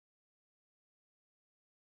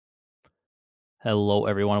Hello,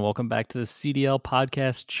 everyone. Welcome back to the CDL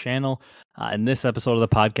podcast channel. In this episode of the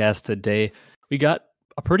podcast today, we got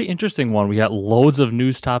a pretty interesting one. We got loads of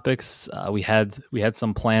news topics. We had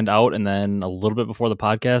some planned out, and then a little bit before the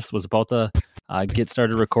podcast was about to get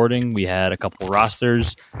started recording, we had a couple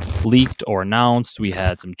rosters leaked or announced. We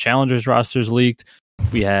had some challengers rosters leaked.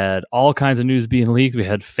 We had all kinds of news being leaked. We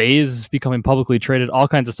had FaZe becoming publicly traded. All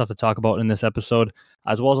kinds of stuff to talk about in this episode,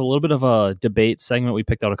 as well as a little bit of a debate segment. We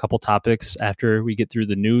picked out a couple topics after we get through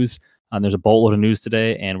the news. There's a boatload of news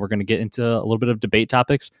today, and we're going to get into a little bit of debate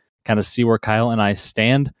topics, kind of see where Kyle and I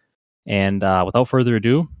stand. And without further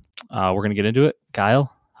ado, we're going to get into it.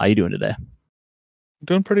 Kyle, how you doing today?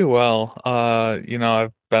 Doing pretty well.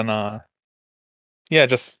 I've been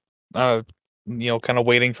just kind of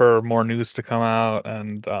waiting for more news to come out,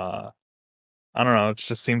 and I don't know, it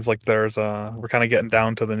just seems like we're kind of getting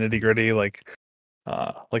down to the nitty-gritty, like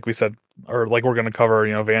we said, or like we're going to cover,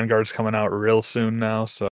 Vanguard's coming out real soon now,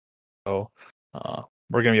 so we're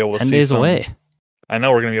going to be able to 10 see days away. I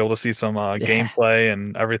know we're going to be able to see some Yeah. gameplay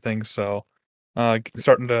and everything, so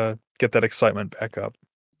starting to get that excitement back up.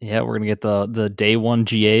 Yeah, we're going to get the day one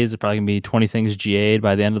GAs. It's probably going to be 20 things GA'd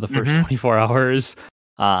by the end of the first 24 hours.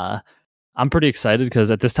 I'm pretty excited because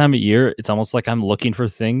at this time of year, it's almost like I'm looking for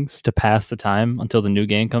things to pass the time until the new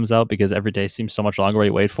game comes out, because every day seems so much longer while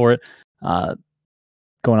you wait for it.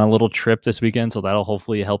 Going on a little trip this weekend, so that'll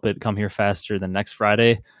hopefully help it come here faster than next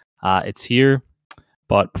Friday. It's here.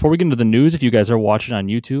 But before we get into the news, if you guys are watching on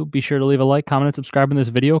YouTube, be sure to leave a like, comment, and subscribe in this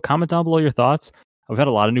video. Comment down below your thoughts. We've had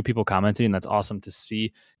a lot of new people commenting, and that's awesome to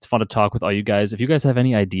see. It's fun to talk with all you guys. If you guys have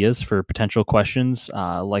any ideas for potential questions,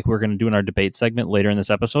 like we're going to do in our debate segment later in this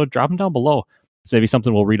episode, drop them down below. It's maybe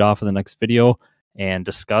something we'll read off in the next video and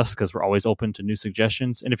discuss, because we're always open to new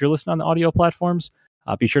suggestions. And if you're listening on the audio platforms,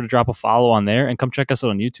 be sure to drop a follow on there and come check us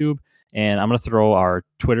out on YouTube. And I'm going to throw our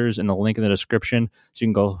Twitters in the link in the description, so you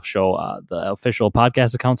can go show the official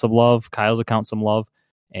podcast account some love, Kyle's account some love,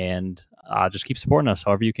 and just keep supporting us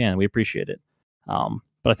however you can. We appreciate it.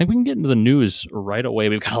 But I think we can get into the news right away.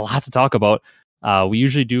 We've got a lot to talk about. We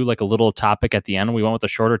usually do like a little topic at the end. We went with a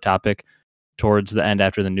shorter topic towards the end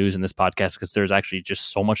after the news in this podcast, because there's actually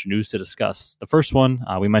just so much news to discuss. The first one,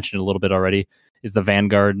 we mentioned a little bit already, is the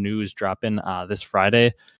Vanguard news dropping this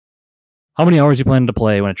Friday. How many hours are you planning to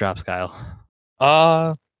play when it drops, Kyle?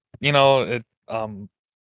 I'm not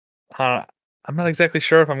exactly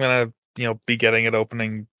sure if I'm gonna, be getting it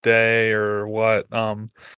opening day or what.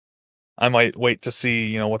 I might wait to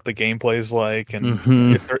see, what the gameplay is like, and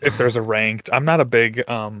if there's a ranked. I'm not a big,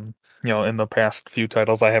 in the past few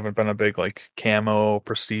titles, I haven't been a big like camo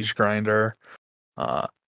prestige grinder. I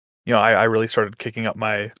really started kicking up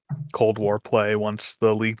my Cold War play once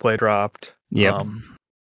the League play dropped. Yep.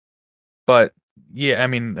 But yeah, I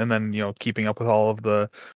mean, and then keeping up with all of the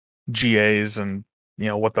GAs and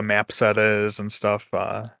what the map set is and stuff.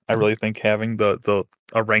 I really think having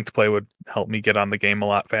a ranked play would help me get on the game a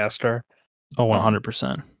lot faster. Oh,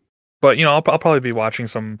 100%. But I'll probably be watching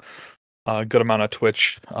some good amount of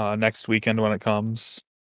Twitch next weekend when it comes.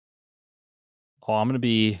 Oh, I'm gonna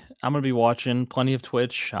be watching plenty of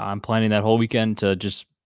Twitch. I'm planning that whole weekend to just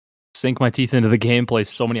sink my teeth into the game, play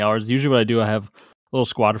so many hours. Usually what I do, I have a little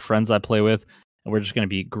squad of friends I play with, and we're just going to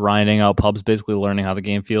be grinding out pubs, basically learning how the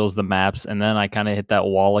game feels, the maps, and then I kind of hit that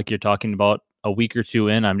wall like you're talking about a week or two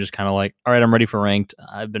in. I'm just kind of like, all right, I'm ready for ranked.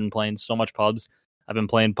 I've been playing so much pubs. I've been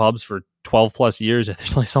playing pubs for 12 plus years.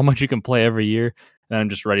 There's only so much you can play every year, and I'm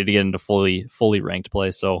just ready to get into fully ranked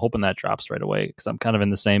play. So hoping that drops right away, because I'm kind of in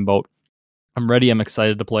the same boat. I'm ready. I'm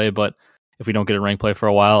excited to play, but if we don't get a ranked play for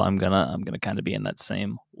a while, I'm gonna kind of be in that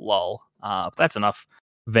same lull. But that's enough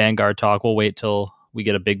Vanguard talk. We'll wait till we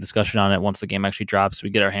get a big discussion on it once the game actually drops. We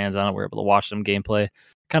get our hands on it. We're able to watch some gameplay,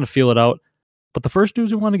 kind of feel it out. But the first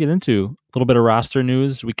news we want to get into, a little bit of roster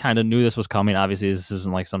news. We kind of knew this was coming. Obviously, this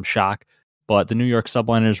isn't like some shock, but the New York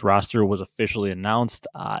Subliners roster was officially announced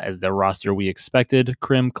as the roster we expected: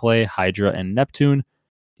 Crim, Clay, Hydra, and Neptune. Do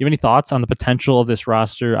you have any thoughts on the potential of this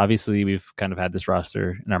roster? Obviously, we've kind of had this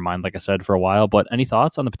roster in our mind, like I said, for a while, but any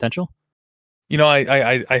thoughts on the potential?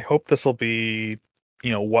 I hope this will be,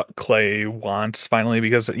 what Clay wants finally,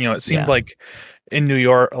 because, it seemed like in New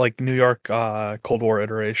York Cold War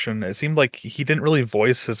iteration, it seemed like he didn't really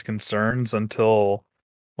voice his concerns until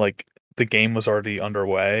like the game was already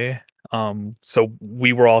underway. So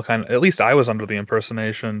we were all kind of, at least I was under the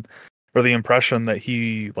impersonation or the impression that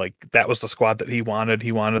he, like, that was the squad that he wanted.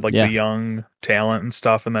 He wanted like the young talent and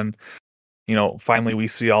stuff. And then, finally we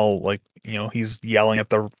see all like, he's yelling at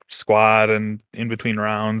the squad and in between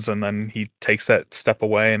rounds, and then he takes that step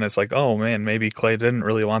away, and it's like, oh man, maybe Clay didn't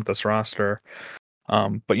really want this roster.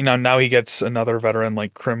 But now he gets another veteran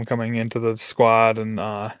like Krim coming into the squad, and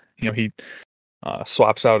he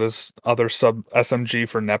swaps out his other sub SMG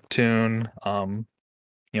for Neptune.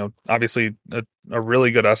 Obviously a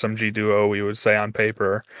really good SMG duo, we would say on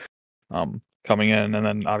paper, coming in, and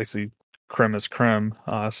then obviously Krim is Krim.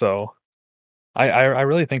 So I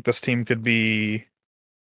really think this team could be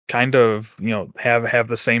kind of have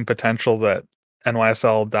the same potential that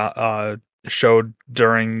NYSL showed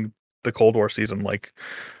during the Cold War season, like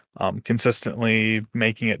consistently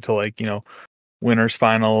making it to like winners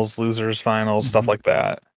finals, losers finals, stuff like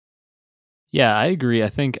that. Yeah, I agree. I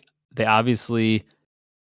think they obviously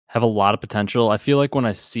have a lot of potential. I feel like when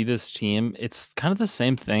I see this team, it's kind of the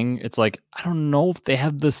same thing. It's like, I don't know if they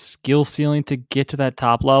have the skill ceiling to get to that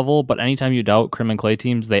top level, but anytime you doubt Crim and Clay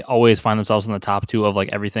teams, they always find themselves in the top two of like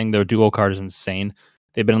everything. Their duo card is insane.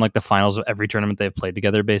 They've been in like the finals of every tournament they've played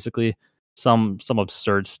together, basically. Some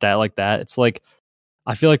absurd stat like that. It's like,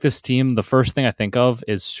 I feel like this team, the first thing I think of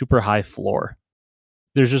is super high floor.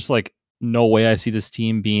 There's just like no way I see this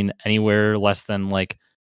team being anywhere less than like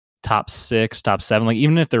top 6, top 7. Like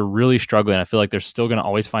even if they're really struggling, I feel like they're still going to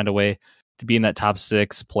always find a way to be in that top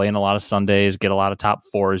 6, play in a lot of Sundays, get a lot of top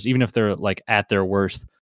 4s, even if they're like at their worst.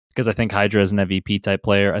 Because I think Hydra is an MVP type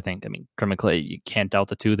player. I mean, Crim and Clay, you can't doubt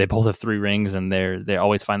the two. They both have 3 rings, and they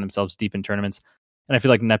always find themselves deep in tournaments. And I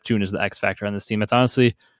feel like Neptune is the X factor on this team. That's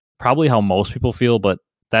honestly probably how most people feel, but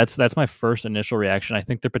that's my first initial reaction. I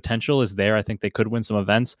think their potential is there. I think they could win some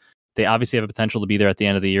events. They obviously have a potential to be there at the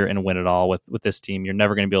end of the year and win it all with this team. You're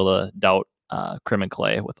never going to be able to doubt Crim and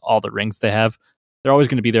Clay with all the rings they have. They're always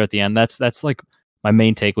going to be there at the end. That's like my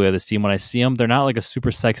main takeaway of this team. When I see them, they're not like a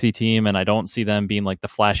super sexy team, and I don't see them being like the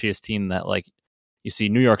flashiest team that like you see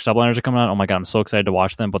New York Subliners are coming out. Oh my God, I'm so excited to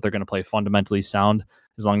watch them, but they're going to play fundamentally sound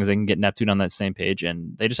as long as they can get Neptune on that same page.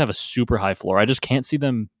 And they just have a super high floor. I just can't see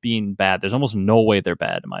them being bad. There's almost no way they're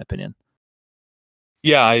bad, in my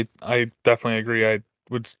Yeah, I definitely agree. I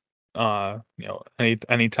would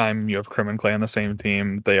anytime you have Crim and Clay on the same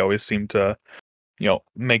team, they always seem to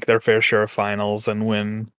make their fair share of finals and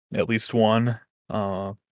win at least one.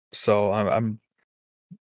 So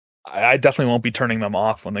I definitely won't be turning them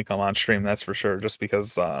off when they come on stream. That's for sure. Just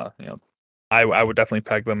because I would definitely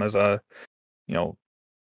peg them as a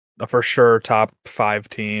a for sure top 5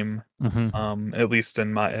 team. At least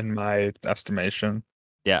in my estimation.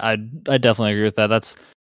 Yeah, I definitely agree with that. That's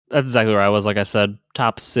exactly where I was. Like I said,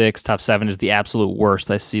 top 6, top 7 is the absolute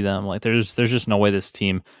worst I see them. Like there's just no way this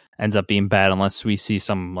team ends up being bad unless we see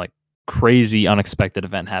some like crazy unexpected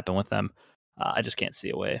event happen with them. I just can't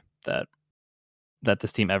see a way that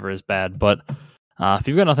this team ever is bad. But if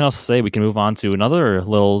you've got nothing else to say, we can move on to another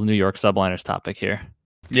little New York Subliners topic here.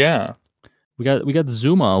 Yeah, we got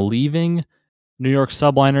Zoomaa leaving New York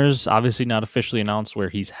Subliners, obviously not officially announced where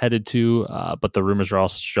he's headed to, but the rumors are all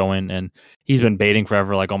showing, and he's been baiting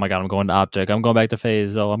forever. Like, oh my God, I'm going to Optic. I'm going back to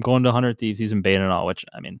FaZe. Oh, I'm going to 100 Thieves. He's been baiting it all, which,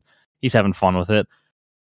 I mean, he's having fun with it.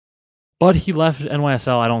 But he left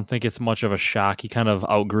NYSL. I don't think it's much of a shock. He kind of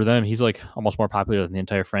outgrew them. He's like almost more popular than the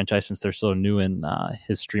entire franchise since they're so new, and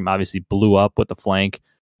his stream obviously blew up with the flank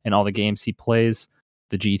and all the games he plays,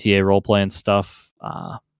 the GTA roleplay and stuff.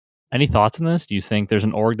 Any thoughts on this? Do you think there's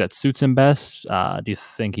an org that suits him best? Do you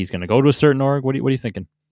think he's going to go to a certain org? What are you thinking?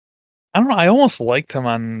 I don't know. I almost liked him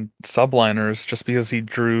on Subliners just because he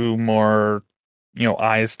drew more,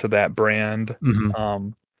 eyes to that brand.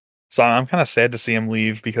 So I'm kind of sad to see him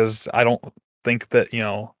leave because I don't think that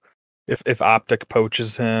if Optic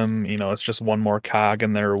poaches him, it's just one more cog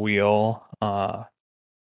in their wheel. I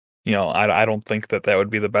don't think that would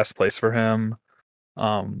be the best place for him.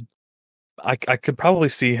 I could probably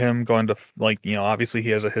see him going to obviously he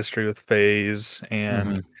has a history with FaZe,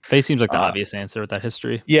 and FaZe seems like the obvious answer with that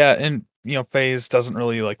history. Yeah, and FaZe doesn't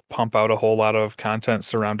really like pump out a whole lot of content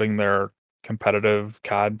surrounding their competitive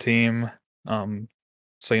COD team.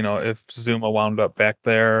 So if Zoomaa wound up back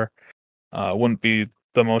there, wouldn't be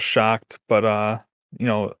the most shocked, but I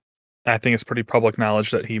think it's pretty public knowledge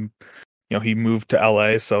that he moved to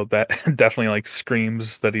LA, so that definitely like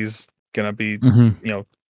screams that he's gonna be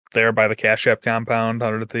there by the Cash App compound,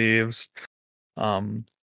 100 Thieves.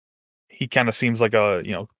 He kind of seems like a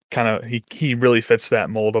he really fits that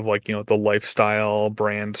mold of like the lifestyle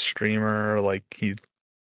brand streamer. Like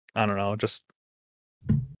I don't know, just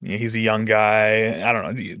he's a young guy. I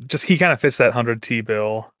don't know, just he kind of fits that 100 T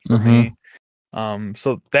bill for me.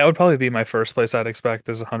 So that would probably be my first place I'd expect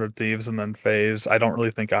is 100 Thieves, and then FaZe. I don't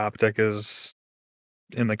really think Optic is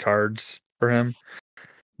in the cards for him.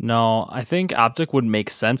 No, I think Optic would make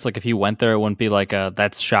sense. Like if he went there, it wouldn't be like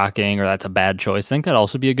that's shocking or that's a bad choice. I think that'd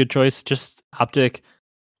also be a good choice. Just Optic,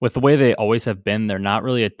 with the way they always have been, they're not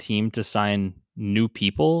really a team to sign new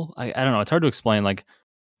people. I don't know. It's hard to explain. Like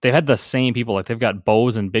they've had the same people. Like they've got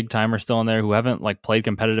Bose and Big Timer still in there who haven't like played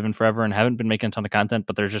competitive in forever and haven't been making a ton of content,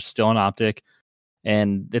 but they're just still in Optic.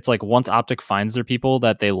 And it's like once Optic finds their people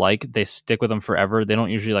that they like, they stick with them forever. They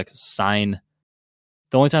don't usually like sign.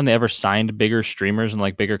 The only time they ever signed bigger streamers and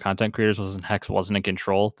like bigger content creators was when Hex wasn't in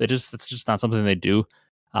control. It's just not something they do.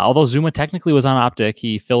 Although Zoomaa technically was on Optic,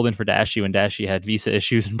 he filled in for Dashy when Dashy had visa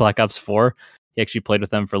issues in Black Ops 4. He actually played with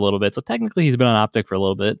them for a little bit. So technically he's been on Optic for a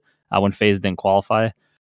little bit when FaZe didn't qualify.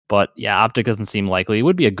 But yeah, Optic doesn't seem likely. It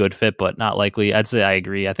would be a good fit, but not likely. I'd say I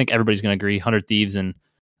agree. I think everybody's going to agree. 100 Thieves and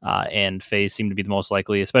FaZe seem to be the most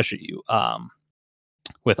likely, especially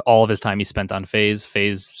with all of his time he spent on FaZe.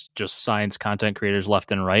 FaZe just signs content creators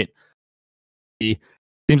left and right. He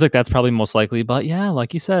seems like that's probably most likely. But yeah,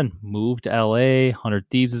 like you said, move to LA. 100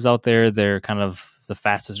 Thieves is out there. They're kind of the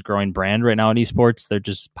fastest growing brand right now in esports. They're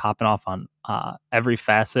just popping off on every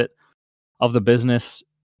facet of the business.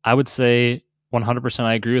 I would say 100%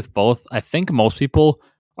 I agree with both. I think most people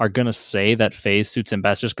are going to say that FaZe suits him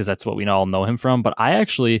best just because that's what we all know him from. But I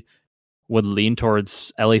actually would lean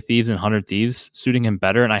towards LA Thieves and 100 Thieves suiting him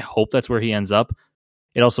better. And I hope that's where he ends up.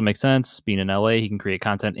 It also makes sense. Being in LA, he can create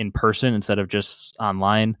content in person instead of just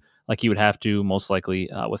online like he would have to most likely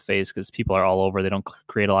with FaZe because people are all over. They don't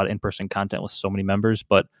create a lot of in-person content with so many members.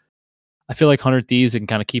 But I feel like 100 Thieves, it can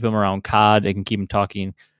kind of keep him around COD. It can keep him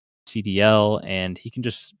talking CDL, and he can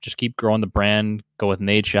just keep growing the brand, go with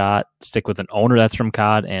Nadeshot, stick with an owner that's from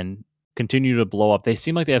COD, and continue to blow up. They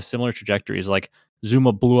seem like they have similar trajectories. Like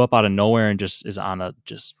Zoomaa blew up out of nowhere and just is on a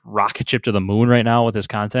just rocket ship to the moon right now with his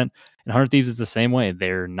content. And 100 Thieves is the same way.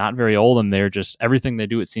 They're not very old, and they're just everything they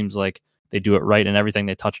do, it seems like they do it right, and everything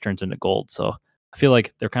they touch turns into gold. So I feel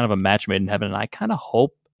like they're kind of a match made in heaven, and I kind of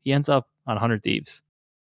hope he ends up on 100 Thieves.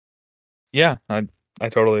 Yeah, I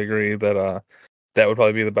totally agree that that would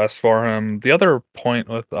probably be the best for him. The other point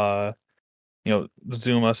with Zoomaa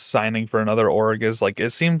signing for another org is like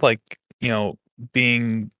it seemed like,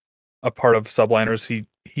 being a part of Subliners,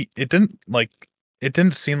 it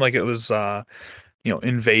didn't seem like it was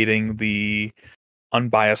invading the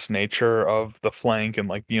unbiased nature of the flank and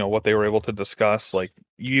like, what they were able to discuss. Like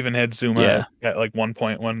you even had Zoomaa at like one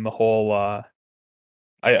point when the whole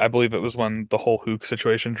I believe it was when the whole Hook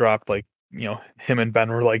situation dropped, like, him and Ben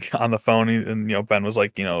were like on the phone and, Ben was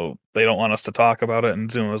like, they don't want us to talk about it. And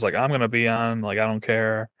Zoomaa was like, I'm going to be on, like, I don't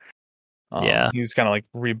care. He was kind of like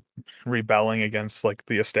rebelling against like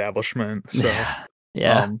the establishment. So,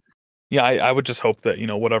 yeah. I would just hope that,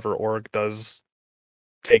 whatever org does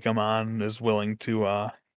take him on is willing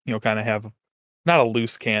to, kind of have not a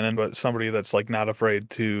loose cannon, but somebody that's like not afraid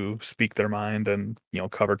to speak their mind and,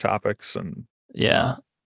 cover topics and,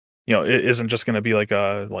 it isn't just going to be like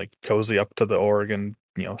a cozy up to the org and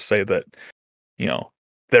say that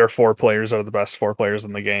their 4 players are the best 4 players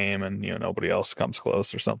in the game and nobody else comes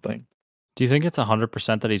close or something. Do you think it's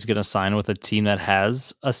 100% that he's going to sign with a team that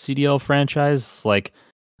has a CDL franchise? Like,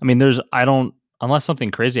 I mean, unless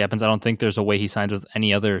something crazy happens, I don't think there's a way he signs with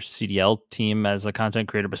any other CDL team as a content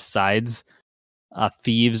creator besides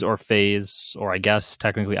Thieves or FaZe, or I guess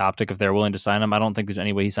technically Optic if they're willing to sign him. I don't think there's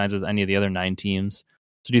any way he signs with any of the other 9 teams.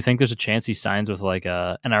 So do you think there's a chance he signs with like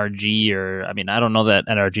a NRG or, I mean, I don't know that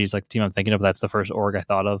NRG is like the team I'm thinking of. That's the first org I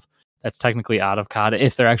thought of. That's technically out of COD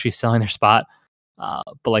if they're actually selling their spot.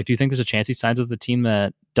 But like, do you think there's a chance he signs with a team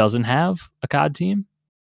that doesn't have a COD team?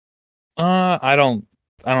 I don't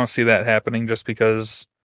see that happening just because,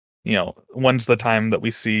 when's the time that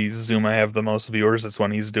we see Zoomaa have the most viewers? It's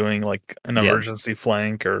when he's doing like an emergency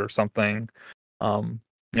flank or something.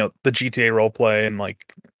 The GTA roleplay and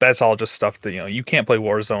like that's all just stuff that you can't play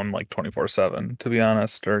Warzone like 24/7 to be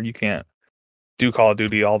honest, or you can't do Call of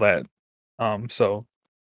Duty all that. So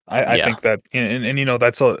I think that and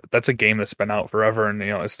that's a game that's been out forever and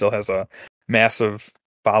it still has a massive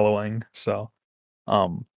following. So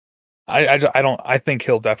I think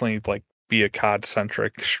he'll definitely like be a COD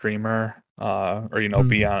centric streamer or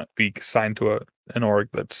be signed to an org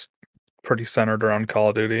that's pretty centered around Call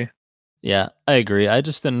of Duty. Yeah, I agree. I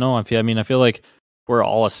just didn't know. I feel like we're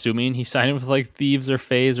all assuming he signed with like Thieves or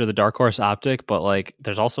FaZe or the Dark Horse Optic, but like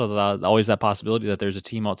there's also always that possibility that there's a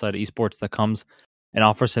team outside of esports that comes and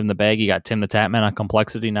offers him the bag. You got Tim the Tatman on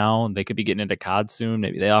Complexity now, and they could be getting into COD soon.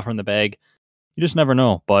 Maybe they offer him the bag. You just never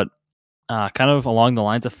know. But kind of along the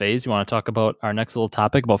lines of FaZe, you want to talk about our next little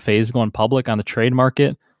topic about FaZe going public on the trade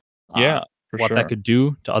market? Yeah, what that could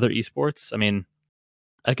do to other esports. I mean,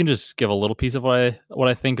 I can just give a little piece of what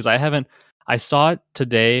I think because I saw it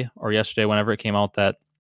today or yesterday whenever it came out that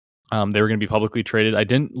they were going to be publicly traded. I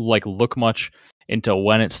didn't like look much into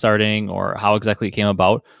when it's starting or how exactly it came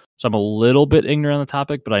about. So I'm a little bit ignorant on the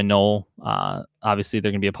topic, but I know obviously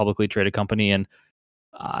they're going to be a publicly traded company, and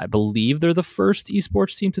I believe they're the first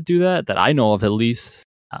esports team to do that I know of, at least.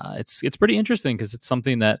 It's pretty interesting because it's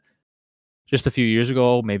something that just a few years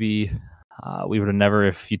ago, maybe we would have never,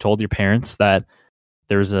 if you told your parents that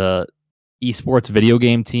there's a esports video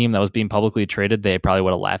game team that was being publicly traded, they probably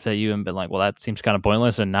would have laughed at you and been like, well, that seems kind of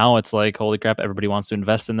pointless. And now it's like, holy crap, everybody wants to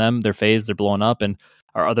invest in them. They're phased, they're blowing up, and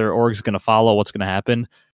are other orgs going to follow? What's going to happen?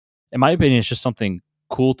 In my opinion, it's just something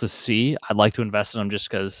cool to see. I'd like to invest in them just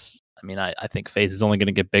because, I mean, I think FaZe is only going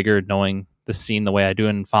to get bigger knowing the scene the way I do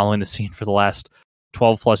and following the scene for the last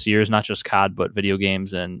 12 plus years, not just COD, but video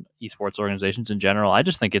games and esports organizations in general. I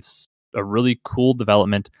just think it's a really cool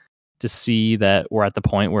development to see that we're at the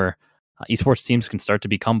point where esports teams can start to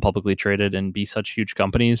become publicly traded and be such huge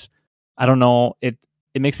companies. I don't know. It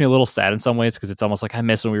makes me a little sad in some ways because it's almost like I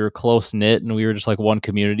miss when we were close knit and we were just like one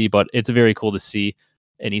community, but it's very cool to see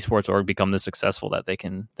an esports org become this successful that they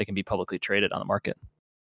can be publicly traded on the market.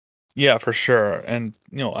 Yeah, for sure. And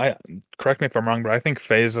I correct me if I'm wrong, but I think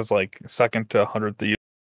FaZe is like second to 100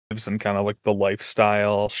 Thieves and kind of like the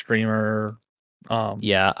lifestyle streamer.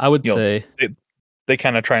 Yeah, I would say they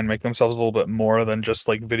kind of try and make themselves a little bit more than just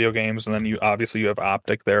like video games. And then you have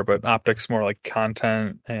Optic there, but Optic's more like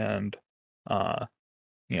content and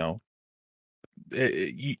you know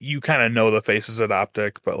you kind of know the faces at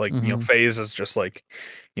Optic, but like FaZe is just like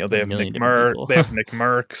they have Nick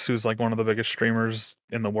Merckx, who's like one of the biggest streamers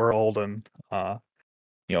in the world, and a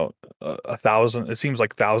thousand. It seems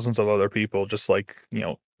like thousands of other people just like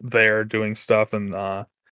there doing stuff, and I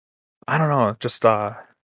don't know, just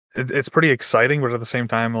it's pretty exciting, but at the same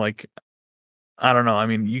time, like I don't know. I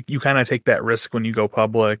mean, you kind of take that risk when you go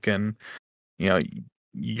public, and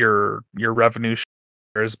your revenue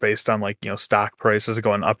is based on like stock prices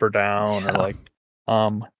going up or down, or like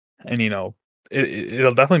and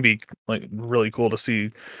it'll definitely be like really cool to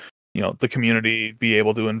see the community be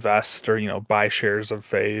able to invest or buy shares of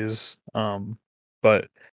FaZe. But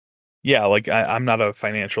yeah, like I'm not a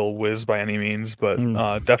financial whiz by any means, but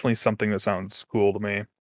definitely something that sounds cool to me.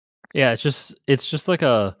 Yeah, it's just like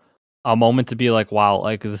a moment to be like, wow,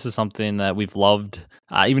 like this is something that we've loved.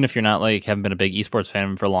 Even if you're not like haven't been a big esports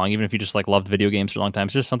fan for long, even if you just like loved video games for a long time,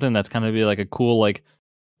 it's just something that's kind of be like a cool like,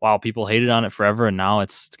 wow, people hated on it forever, and now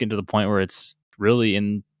it's getting to the point where it's really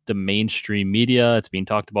in the mainstream media. It's being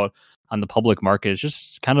talked about on the public market. It's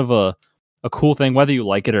just kind of a cool thing, whether you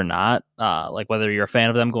like it or not. Like whether you're a fan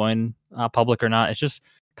of them going public or not. It's just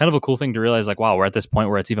kind of a cool thing to realize, like, wow, we're at this point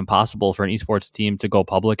where it's even possible for an esports team to go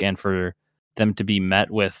public and for them to be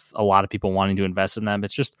met with a lot of people wanting to invest in them.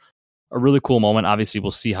 It's just a really cool moment. Obviously,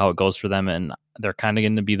 we'll see how it goes for them, and they're kind of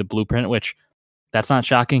going to be the blueprint, which that's not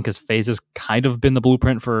shocking because FaZe has kind of been the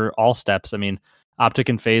blueprint for all steps. I mean, Optic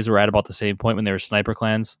and FaZe were at about the same point when they were sniper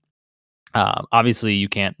clans. Obviously, you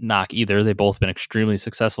can't knock either. They've both been extremely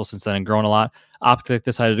successful since then and grown a lot. Optic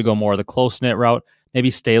decided to go more of the close-knit route,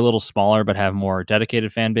 maybe stay a little smaller but have more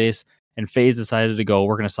dedicated fan base. And FaZe decided to go,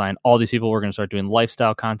 we're going to sign all these people. We're going to start doing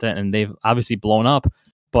lifestyle content. And they've obviously blown up.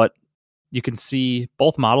 But you can see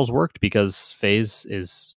both models worked because FaZe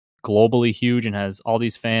is globally huge and has all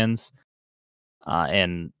these fans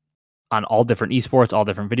and on all different esports, all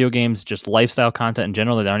different video games, just lifestyle content in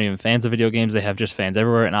general. They aren't even fans of video games. They have just fans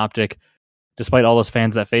everywhere. And Optic, despite all those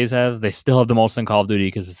fans that FaZe have, they still have the most in Call of Duty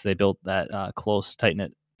because they built that close,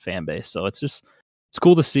 tight-knit fan base. So it's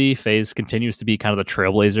cool to see FaZe continues to be kind of the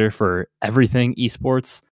trailblazer for everything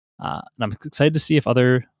esports. And I'm excited to see if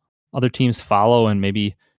other teams follow and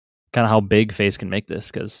maybe kind of how big FaZe can make this,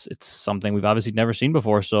 because it's something we've obviously never seen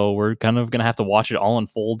before. So we're kind of going to have to watch it all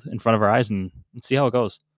unfold in front of our eyes and see how it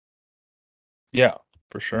goes. Yeah,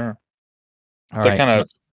 for sure. All that right. kind of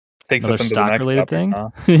takes us into the next stock-related thing.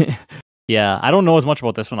 Huh? Yeah, I don't know as much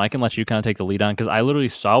about this one. I can let you kind of take the lead on because I literally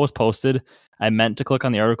saw it was posted. I meant to click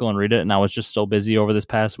on the article and read it, and I was just so busy over this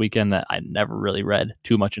past weekend that I never really read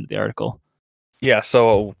too much into the article. Yeah,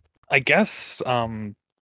 so I guess Optic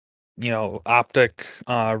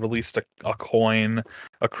released a coin,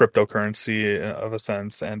 a cryptocurrency of a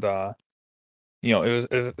sense, and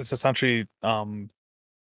it's essentially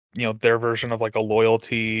their version of like a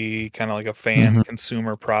loyalty, kind of like a fan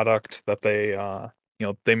consumer product that they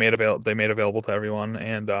made available to everyone,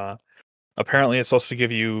 and apparently it's supposed to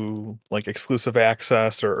give you like exclusive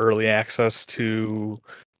access or early access to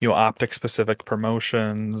Optic specific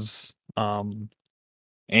promotions, and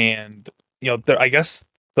I guess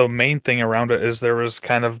the main thing around it is there was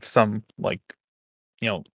kind of some like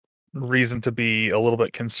reason to be a little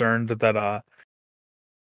bit concerned that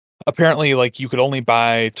apparently like you could only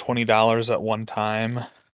buy $20 at one time,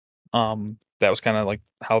 that was kind of like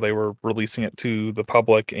how they were releasing it to the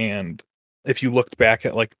public. And if you looked back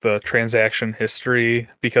at like the transaction history,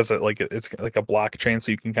 because it's like a blockchain,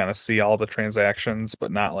 so you can kind of see all the transactions,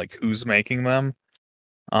 but not like who's making them.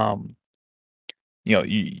 Um, you know,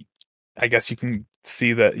 I guess you can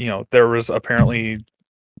see that there was apparently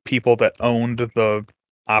people that owned the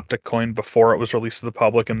Optic coin before it was released to the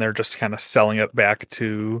public, and they're just kind of selling it back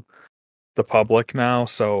to the public now.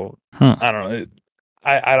 So Huh. I don't know.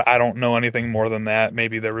 I don't know anything more than that.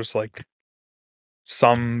 Maybe there was like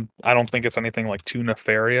some. I don't think it's anything like too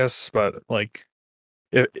nefarious, but like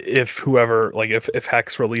if whoever like if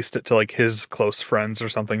Hex released it to like his close friends or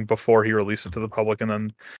something before he released it to the public, and then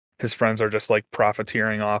his friends are just like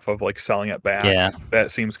profiteering off of like selling it back, Yeah,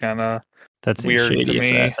 that seems kind of that seems weird to shady if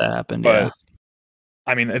me. that happened. Yeah. But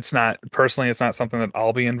I mean, it's not personally, it's not something that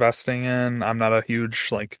I'll be investing in. I'm not a huge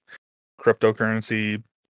like cryptocurrency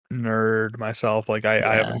nerd myself. Like I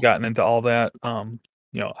Yeah. haven't gotten into all that.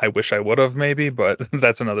 I wish I would have maybe, but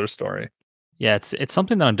that's another story. Yeah, it's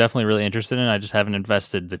something that I'm definitely really interested in. I just haven't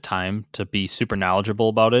invested the time to be super knowledgeable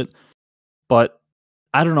about it. But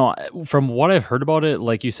I don't know. From what I've heard about it,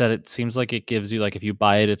 like you said, it seems like it gives you like if you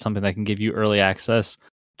buy it, it's something that can give you early access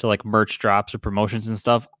to like merch drops or promotions and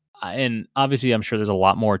stuff. And obviously, I'm sure there's a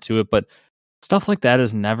lot more to it, but stuff like that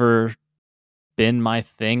has never been my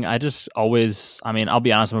thing. I just always, I mean, I'll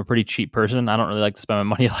be honest, I'm a pretty cheap person. I don't really like to spend my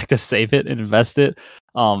money. I like to save it and invest it.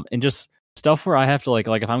 And just stuff where I have to like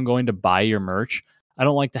if I'm going to buy your merch, I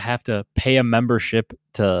don't like to have to pay a membership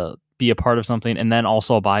to be a part of something and then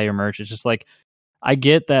also buy your merch. It's just like I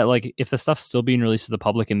get that like if the stuff's still being released to the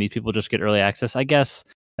public and these people just get early access, I guess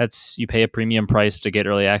that's you pay a premium price to get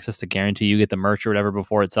early access to guarantee you get the merch or whatever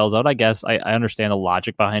before it sells out. I guess I understand the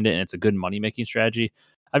logic behind it and it's a good money making strategy.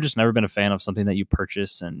 I've just never been a fan of something that you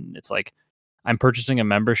purchase and it's like I'm purchasing a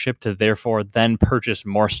membership to therefore then purchase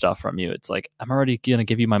more stuff from you. It's like I'm already gonna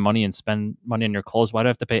give you my money and spend money on your clothes. Why do I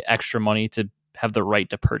have to pay extra money to have the right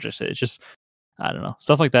to purchase it? It's just I don't know.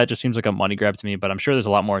 Stuff like that just seems like a money grab to me, but I'm sure there's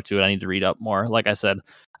a lot more to it. I need to read up more. Like I said,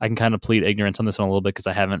 I can kind of plead ignorance on this one a little bit because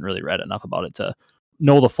I haven't really read enough about it to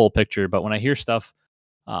know the full picture. But when I hear stuff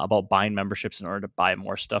about buying memberships in order to buy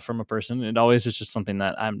more stuff from a person, it always is just something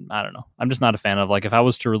that I don't know. I'm just not a fan of. Like if I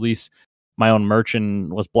was to release my own merch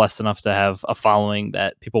and was blessed enough to have a following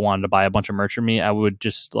that people wanted to buy a bunch of merch from me, I would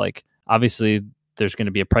just like obviously there's going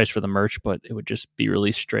to be a price for the merch, but it would just be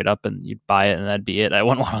released straight up and you'd buy it and that'd be it. I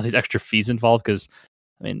wouldn't want all these extra fees involved because,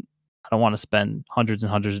 I mean, I don't want to spend hundreds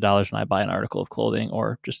and hundreds of dollars when I buy an article of clothing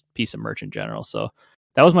or just piece of merch in general. So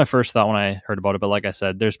that was my first thought when I heard about it. But like I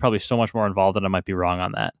said, there's probably so much more involved that I might be wrong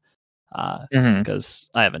on that Mm-hmm. because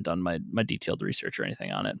I haven't done my detailed research or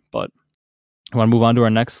anything on it. But I want to move on to our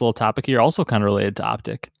next little topic here, also kind of related to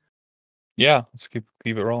Optic. Yeah, let's keep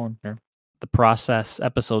it rolling here. The Process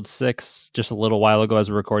episode 6, just a little while ago as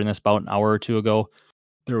we're recording this, about an hour or two ago,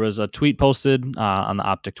 there was a tweet posted on the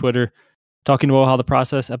Optic Twitter talking about how The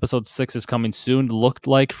Process episode 6 is coming soon. Looked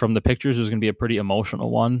like from the pictures it was going to be a pretty emotional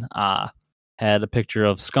one. Had a picture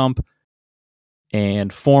of Scump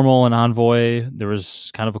and Formal and Envoy. There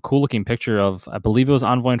was kind of a cool looking picture of, I believe it was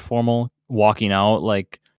Envoy and Formal walking out,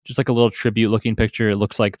 like just like a little tribute looking picture. It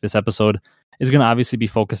looks like this episode is going to obviously be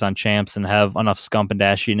focused on champs and have enough Scump and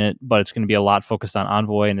Dashi in it, but it's going to be a lot focused on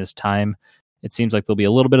Envoy and his time. It seems like there'll be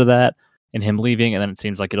a little bit of that and him leaving, and then it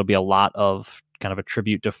seems like it'll be a lot of kind of a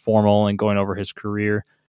tribute to Formal and going over his career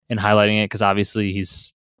and highlighting it because obviously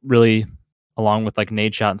he's really, along with like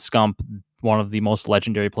Nadeshot and Scump, one of the most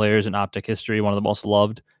legendary players in Optic history, one of the most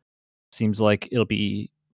loved. Seems like it'll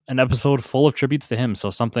be an episode full of tributes to him. So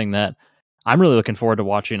something that I'm really looking forward to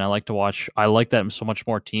watching. I like to watch. I like that so much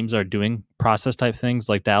more teams are doing process type things.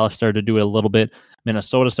 Like Dallas started to do it a little bit.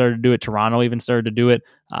 Minnesota started to do it. Toronto even started to do it.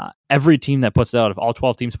 Every team that puts it out, if all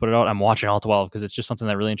 12 teams put it out, I'm watching all 12 because it's just something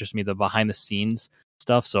that really interests me, the behind the scenes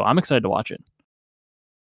stuff. So I'm excited to watch it.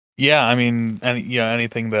 Yeah, I mean,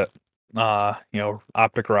 anything that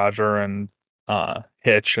Optic Roger and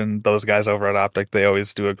Hitch and those guys over at Optic, they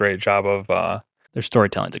always do a great job of their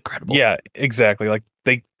storytelling's incredible. Yeah, exactly. Like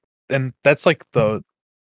and that's like the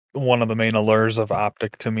one of the main allures of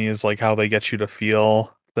Optic to me is like how they get you to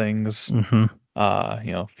feel things,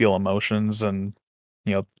 Mm-hmm. Feel emotions, and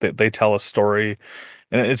they tell a story,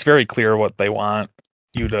 and it's very clear what they want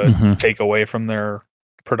you to take away from their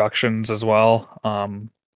productions as well.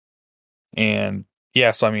 And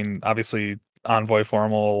yeah, so I mean, obviously, Envoy,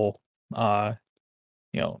 Formal, uh,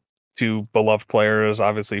 you know, two beloved players.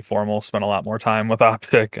 Obviously, Formal spent a lot more time with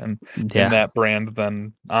Optic and in that brand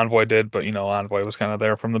than Envoy did, but Envoy was kind of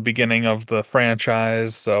there from the beginning of the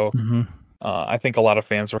franchise, so I think a lot of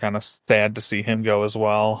fans were kind of sad to see him go as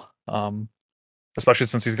well. especially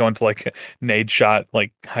since he's going to like Nade Shot,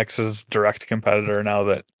 like Hex's direct competitor now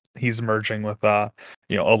that he's merging with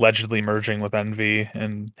allegedly merging with Envy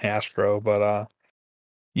and Astro. But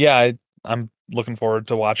yeah, I'm looking forward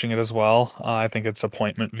to watching it as well. I think it's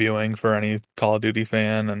appointment viewing for any Call of Duty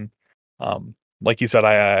fan, and like you said,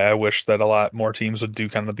 I wish that a lot more teams would do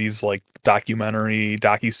kind of these like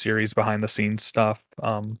docu-series behind the scenes stuff.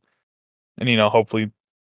 And hopefully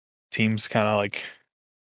teams kind of like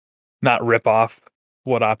not rip off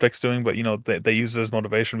what Optic's doing, but they use it as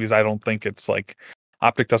motivation, because I don't think it's like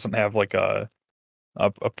Optic doesn't have like a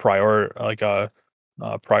priority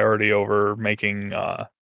over making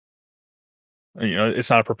it's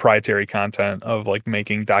not a proprietary content of like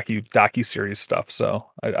making docu-series stuff. So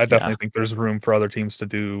I definitely Yeah. think there's room for other teams to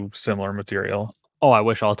do similar material. Oh, I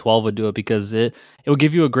wish all 12 would do it, because it would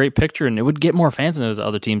give you a great picture, and it would get more fans than those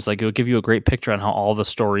other teams. Like, it would give you a great picture on how all the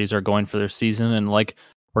stories are going for their season. And like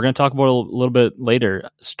we're going to talk about a little bit later,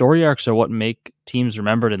 story arcs are what make teams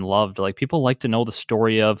remembered and loved. Like, people like to know the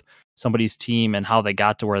story of somebody's team and how they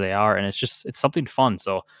got to where they are, and it's something fun.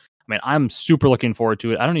 So, I mean, I'm super looking forward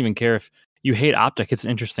to it. I don't even care if you hate Optic. It's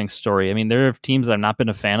an interesting story. I mean, there are teams that I've not been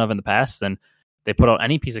a fan of in the past, and they put out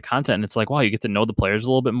any piece of content, and it's like, wow, you get to know the players a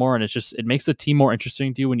little bit more, and it makes the team more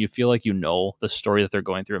interesting to you when you feel like you know the story that they're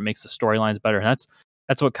going through. It makes the storylines better, and that's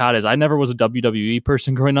what COD is. I never was a WWE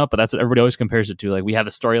person growing up, but that's what everybody always compares it to. Like, we have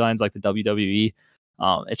the storylines like the WWE.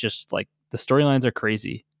 It's just like the storylines are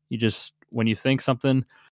crazy. When you think something's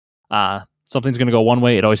going to go one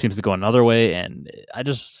way, it always seems to go another way, and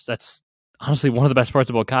that's honestly one of the best parts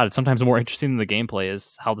about COD. It's sometimes more interesting than the gameplay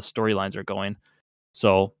is how the storylines are going.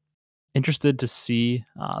 So, interested to see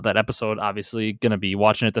that episode. Obviously, going to be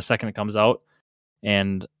watching it the second it comes out,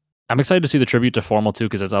 and I'm excited to see the tribute to Formal too,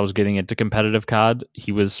 because as I was getting into competitive COD,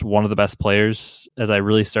 he was one of the best players. As I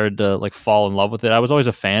really started to like fall in love with it, I was always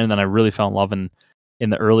a fan, and then I really fell in love in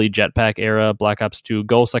the early Jetpack era, Black Ops 2.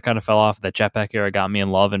 Ghost, I kind of fell off. That Jetpack era got me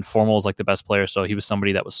in love, and Formal was like the best player, so he was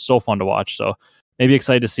somebody that was so fun to watch. So maybe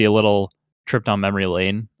excited to see a little trip down memory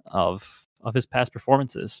lane of his past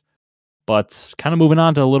performances. But kind of moving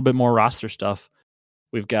on to a little bit more roster stuff.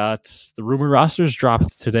 We've got the rumor rosters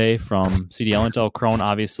dropped today from CDL Intel. Crone,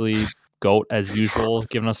 obviously, GOAT as usual,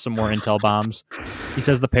 giving us some more intel bombs. He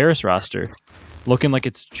says the Paris roster looking like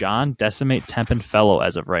it's John, Decimate, Temp, and Fellow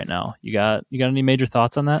as of right now. You got any major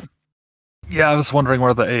thoughts on that? Yeah, I was wondering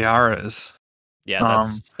where the AR is. Yeah,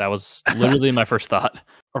 that was literally my first thought.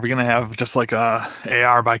 Are we gonna have just like a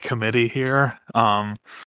AR by committee here?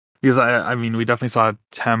 Because I mean, we definitely saw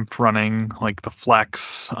Temp running like the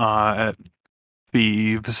flex at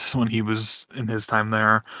Thieves when he was in his time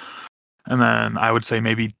there, and then I would say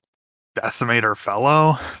maybe Decimate or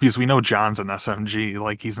Fellow, because we know John's an SMG.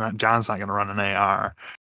 Like, John's not gonna run an AR.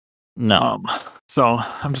 No. So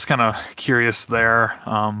I'm just kind of curious there.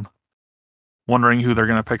 Wondering who they're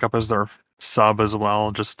gonna pick up as their sub as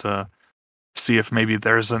well, just to see if maybe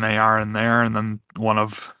there's an AR in there, and then one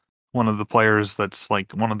of the players that's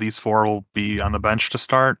like one of these four will be on the bench to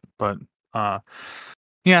start. But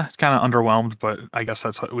yeah, kind of underwhelmed, but I guess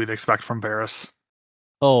that's what we'd expect from Barris.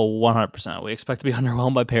 Oh, 100%. We expect to be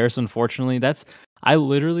underwhelmed by Paris, unfortunately. I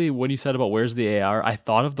literally, when you said about where's the AR, I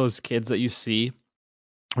thought of those kids that you see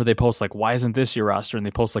where they post like, why isn't this your roster? And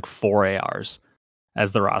they post like 4 ARs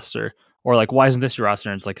as the roster. Or like, why isn't this your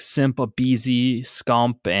roster? And it's like Simp, Abizi,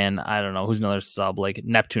 Scump, and I don't know, who's another sub, like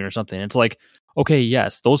Neptune or something. It's like, okay,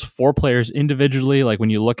 yes, those 4 players individually, like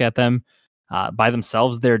when you look at them by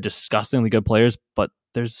themselves, they're disgustingly good players, but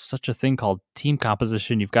there's such a thing called team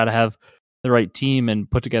composition. You've got to have the right team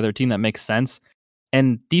and put together a team that makes sense.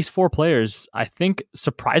 And these 4 players, I think,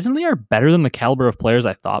 surprisingly are better than the caliber of players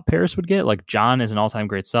I thought Paris would get. Like, John is an all-time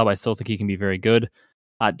great sub. I still think he can be very good.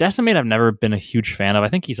 Decimate, I've never been a huge fan of. I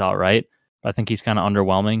think he's all right, but I think he's kind of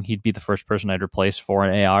underwhelming. He'd be the first person I'd replace for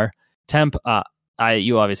an AR. Temp,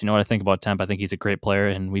 you obviously know what I think about Temp. I think he's a great player,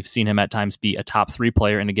 and we've seen him at times be a top 3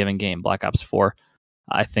 player in a given game, Black Ops 4.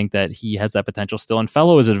 I think that he has that potential still. And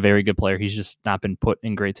Fellow is a very good player. He's just not been put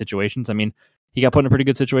in great situations. I mean, he got put in a pretty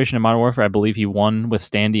good situation in Modern Warfare. I believe he won with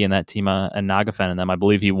Standy and that team and Nagafen and them. I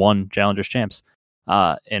believe he won Challengers Champs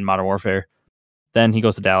in Modern Warfare. Then he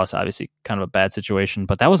goes to Dallas, obviously kind of a bad situation.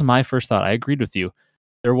 But that was my first thought. I agreed with you.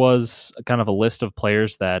 There was kind of a list of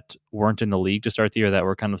players that weren't in the league to start the year that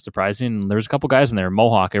were kind of surprising. And there's a couple guys in there.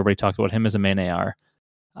 Mohawk, everybody talked about him as a main AR.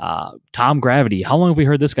 Tom Gravity, how long have we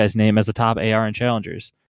heard this guy's name as a top AR in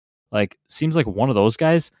Challengers? Like, seems like one of those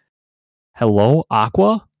guys. Hello,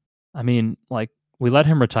 Aqua? I mean, like, we let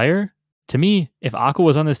him retire? To me, if Aqua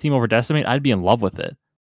was on this team over Decimate, I'd be in love with it.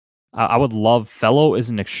 I would love Fellow is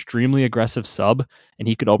an extremely aggressive sub, and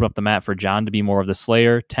he could open up the map for John to be more of the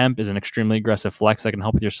slayer. Temp is an extremely aggressive flex that can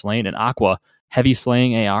help with your slaying, and Aqua heavy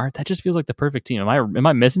slaying AR. That just feels like the perfect team. Am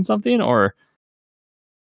I missing something or?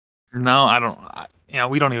 No, I don't.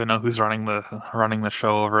 We don't even know who's running the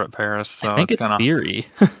show over at Paris, so I think it's it's kind of Theory.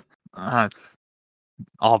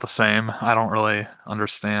 all the same. I don't really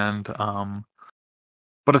understand.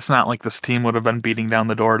 But it's not like this team would have been beating down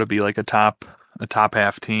the door to be like a top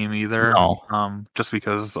half team either. No. Just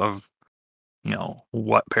because of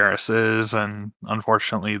what Paris is, and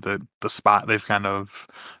unfortunately the spot they've kind of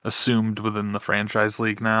assumed within the franchise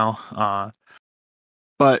league now.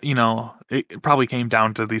 But it probably came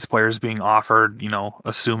down to these players being offered,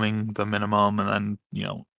 assuming the minimum, and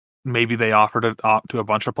then maybe they offered it up to a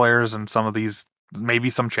bunch of players, and some of these maybe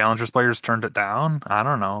some challengers players turned it down. I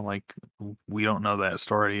don't know. Like, we don't know that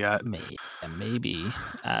story yet. Maybe.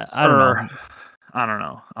 I don't know. I don't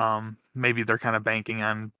know. Maybe they're kind of banking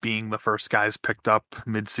on being the first guys picked up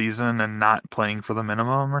mid-season and not playing for the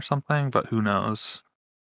minimum or something, but who knows?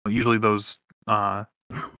 Usually those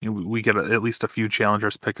we get at least a few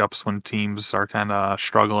challengers pickups when teams are kind of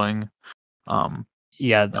struggling.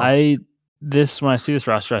 Yeah, when I see this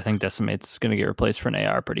roster, I think Decimate's going to get replaced for an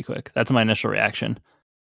AR pretty quick. That's my initial reaction.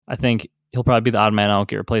 I think he'll probably be the odd man out,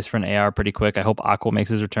 get replaced for an AR pretty quick. I hope Aqua makes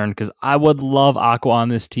his return because I would love Aqua on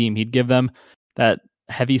this team. He'd give them that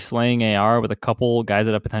heavy slaying AR with a couple guys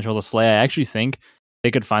that have potential to slay. I actually think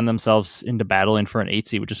they could find themselves into battling for an 8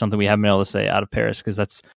 seed, which is something we haven't been able to say out of Paris because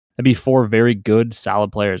that'd be 4 very good,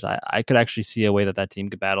 solid players. I could actually see a way that team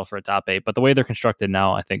could battle for a top 8, but the way they're constructed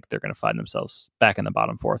now, I think they're going to find themselves back in the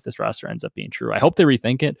bottom 4 if this roster ends up being true. I hope they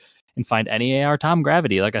rethink it and find any AR Tom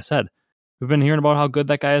Gravity. Like I said, we've been hearing about how good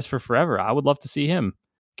that guy is for forever. I would love to see him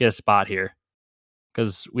get a spot here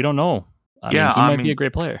because we don't know. I mean, he might be a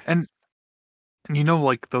great player. And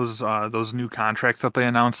like those new contracts that they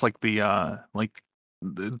announced, like the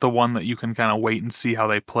one that you can kind of wait and see how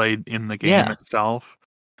they played in the game itself.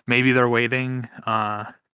 Maybe they're waiting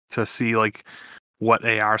to see like what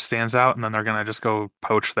AR stands out, and then they're gonna just go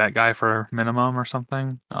poach that guy for minimum or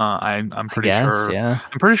something. I'm pretty sure. Yeah.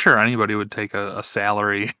 I'm pretty sure anybody would take a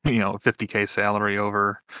salary, $50K salary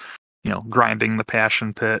over, grinding the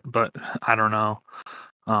passion pit. But I don't know.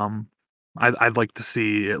 I'd like to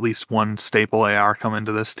see at least one staple AR come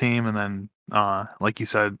into this team, and then, like you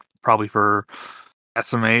said, probably for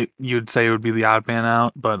SM8, you'd say it would be the odd man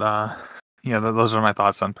out. But those are my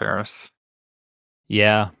thoughts on Paris.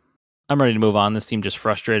 Yeah, I'm ready to move on. This team just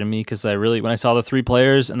frustrated me because when I saw the 3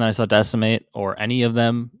 players and then I saw Decimate or any of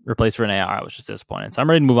them replaced for an AR, I was just disappointed. So I'm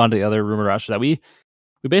ready to move on to the other rumored roster that we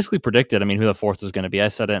basically predicted. I mean, who the 4th was going to be. I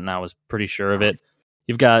said it and I was pretty sure of it.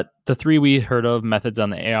 You've got the 3 we heard of, Methods on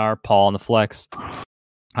the AR, Paul on the flex,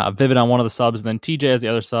 Vivid on one of the subs, and then TJ as the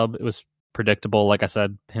other sub. It was predictable, like I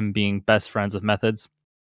said, him being best friends with Methods.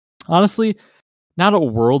 Honestly, not a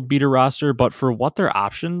world beater roster, but for what their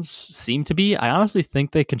options seem to be, I honestly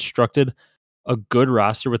think they constructed a good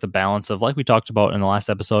roster with a balance of, like we talked about in the last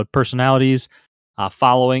episode, personalities,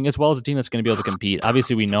 following, as well as a team that's going to be able to compete.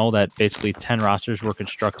 Obviously, we know that basically 10 rosters were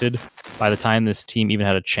constructed by the time this team even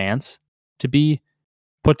had a chance to be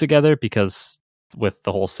put together, because with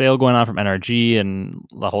the whole sale going on from NRG and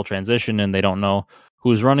the whole transition, and they don't know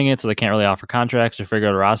who's running it, so they can't really offer contracts or figure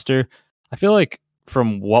out a roster. I feel like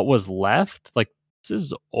from what was left, like, this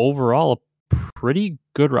is overall a pretty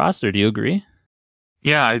good roster. Do you agree?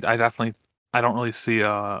 Yeah, I definitely. I don't really see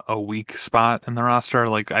a weak spot in the roster.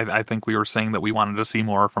 Like, I think we were saying that we wanted to see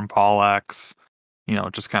more from Paul X,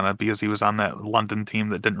 just kind of because he was on that London team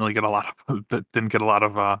that didn't really get a lot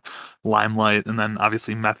of limelight, and then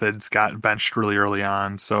obviously Methods got benched really early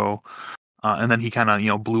on. So, and then he kind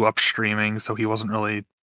of blew up streaming, so he wasn't really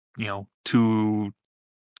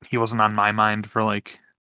he wasn't on my mind for like.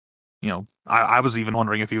 I was even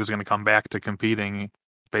wondering if he was going to come back to competing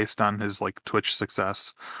based on his like Twitch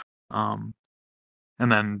success. And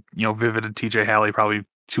then Vivid and TJ Halley, probably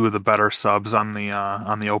 2 of the better subs on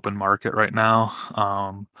the open market right now.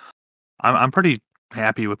 I'm pretty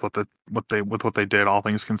happy with what they did, all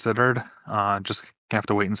things considered. Just have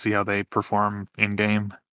to wait and see how they perform in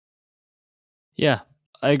game. Yeah,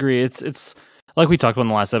 I agree. It's like we talked about in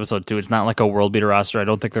the last episode too. It's not like a world beater roster. I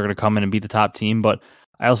don't think they're going to come in and beat the top team, but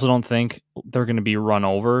I also don't think they're going to be run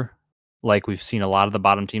over like we've seen a lot of the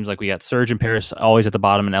bottom teams. Like we got Surge and Paris always at the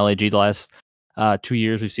bottom, and LAG the last 2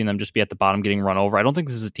 years we've seen them just be at the bottom getting run over. I don't think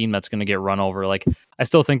this is a team that's going to get run over. Like, I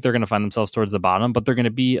still think they're going to find themselves towards the bottom, but they're going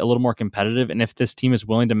to be a little more competitive. And if this team is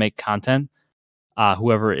willing to make content,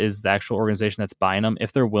 whoever is the actual organization that's buying them,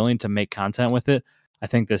 if they're willing to make content with it, I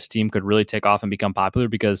think this team could really take off and become popular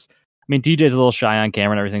because, I mean, DJ's a little shy on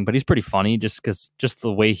camera and everything, but he's pretty funny just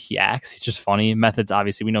the way he acts. He's just funny. Methods,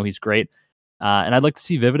 obviously, we know he's great. And I'd like to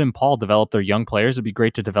see Vivid and Paul develop their young players. It'd be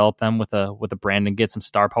great to develop them with a brand and get some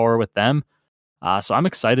star power with them. So I'm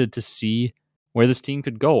excited to see where this team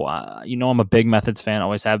could go. I'm a big Methods fan,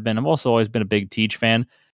 always have been. I've also always been a big Teach fan.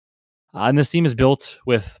 And this team is built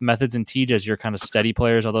with Methods and Teach as your kind of steady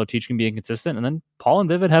players, although Teach can be inconsistent. And then Paul and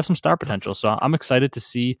Vivid have some star potential. So I'm excited to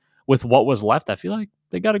see with what was left. I feel like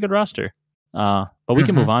they got a good roster. But we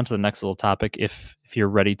can move on to the next little topic if you're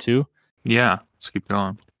ready to. Yeah, let's keep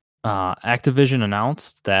going. Activision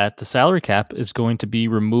announced that the salary cap is going to be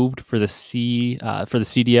removed for the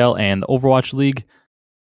CDL and the Overwatch League.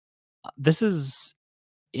 This is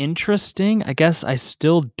interesting. I guess I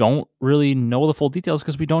still don't really know the full details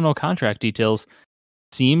because we don't know contract details.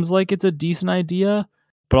 Seems like it's a decent idea,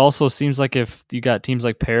 but also seems like if you got teams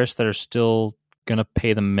like Paris that are still gonna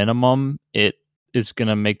pay the minimum, it is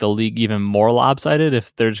gonna make the league even more lopsided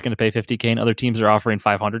if they're just gonna pay 50K and other teams are offering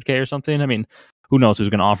 500K or something. I mean, who knows who's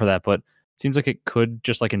gonna offer that, but it seems like it could,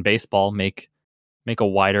 just like in baseball, make a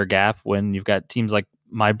wider gap when you've got teams like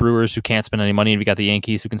my Brewers who can't spend any money and you've got the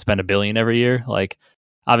Yankees who can spend $1 billion every year. Like,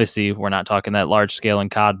 obviously, we're not talking that large scale in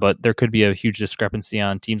COD, but there could be a huge discrepancy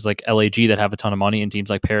on teams like LAG that have a ton of money and teams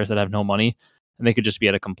like Paris that have no money, and they could just be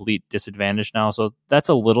at a complete disadvantage now. So that's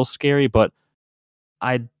a little scary, but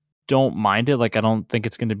I don't mind it. Like, I don't think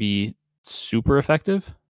it's going to be super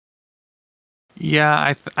effective.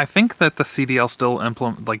 Yeah, I think that the CDL still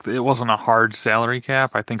implement, like, it wasn't a hard salary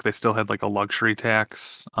cap. I think they still had like a luxury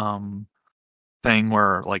tax thing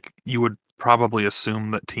where like you would probably assume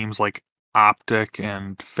that teams like Optic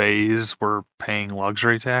and FaZe were paying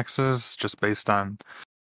luxury taxes just based on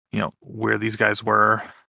where these guys were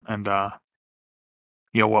and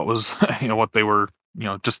what was what they were,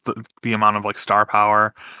 just the amount of like star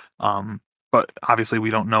power. But obviously we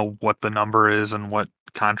don't know what the number is and what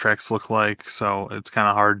contracts look like, so it's kind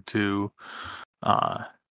of hard to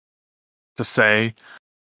say.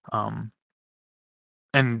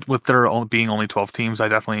 And with there being only 12 teams, I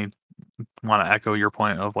definitely want to echo your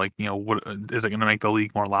point of like, what is it going to make the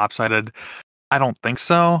league more lopsided? I don't think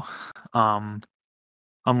so.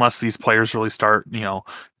 Unless these players really start,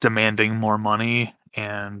 demanding more money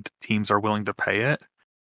and teams are willing to pay it.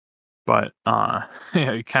 But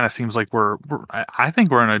it kind of seems like I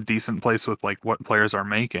think we're in a decent place with like what players are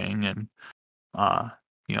making and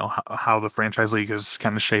how the franchise league is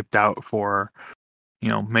kind of shaped out for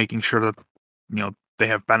making sure that they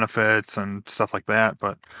have benefits and stuff like that.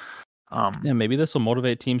 But yeah, maybe this will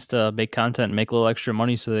motivate teams to make content and make a little extra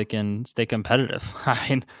money so they can stay competitive. I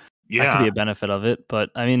mean, that could be a benefit of it. But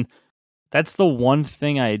I mean, that's the one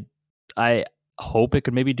thing I hope it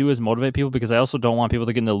could maybe do is motivate people, because I also don't want people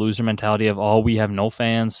to get in the loser mentality of, oh, we have no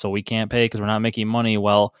fans, so we can't pay because we're not making money.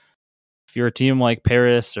 Well, if you're a team like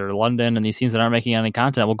Paris or London and these teams that aren't making any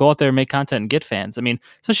content, well, go out there and make content and get fans. I mean,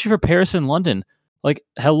 especially for Paris and London, like,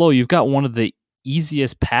 hello, you've got one of the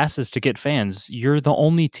easiest passes to get fans. You're the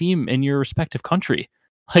only team in your respective country.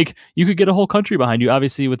 Like, you could get a whole country behind you.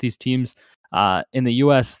 Obviously, with these teams in the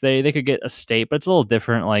US, they could get a state, but it's a little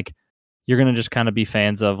different. Like, you're going to just kind of be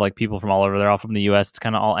fans of like people from all over. They're all from the US. It's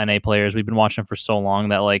kind of all NA players. We've been watching them for so long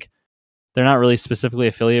that like they're not really specifically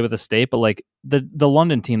affiliated with a state, but like the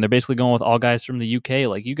London team, they're basically going with all guys from the UK.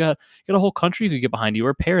 Like, you got a whole country you could get behind you,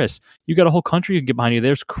 or Paris, you got a whole country you could get behind you.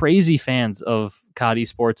 There's crazy fans of COD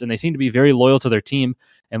esports, and they seem to be very loyal to their team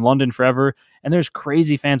in London forever. And there's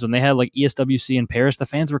crazy fans when they had like ESWC in Paris. The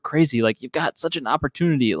fans were crazy. Like, you've got such an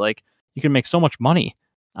opportunity. Like, you can make so much money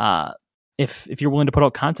if you're willing to put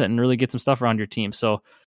out content and really get some stuff around your team. So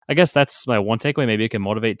I guess that's my one takeaway. Maybe it can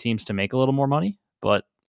motivate teams to make a little more money, but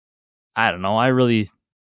I don't know. I really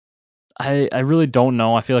don't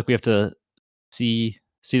know. I feel like we have to see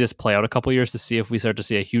this play out a couple years to see if we start to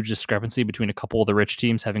see a huge discrepancy between a couple of the rich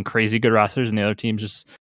teams having crazy good rosters and the other teams just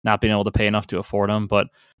not being able to pay enough to afford them. But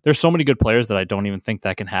there's so many good players that I don't even think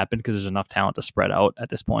that can happen because there's enough talent to spread out at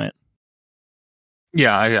this point.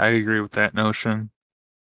 Yeah, I agree with that notion.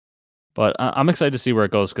 But I'm excited to see where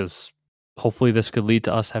it goes, because hopefully this could lead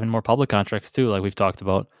to us having more public contracts too, like we've talked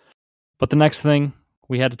about. But the next thing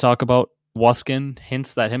we had to talk about, Wuskin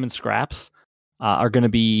hints that him and Scraps are going to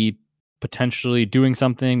be potentially doing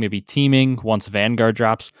something, maybe teaming once Vanguard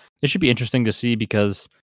drops. It should be interesting to see, because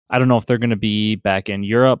I don't know if they're going to be back in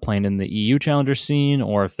Europe playing in the EU Challenger scene,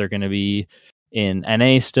 or if they're going to be in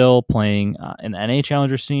NA still playing in the NA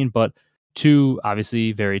Challenger scene. But two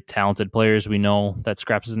obviously very talented players. We know that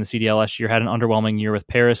Scraps is in the CDL last year, had an underwhelming year with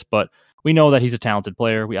Paris, but we know that he's a talented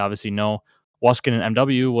player. We obviously know Wuskin in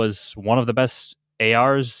MW was one of the best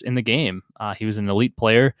ARs in the game. He was an elite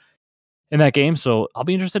player. in that game. So I'll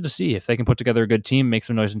be interested to see if they can put together a good team, make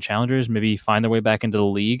some noise in challengers, maybe find their way back into the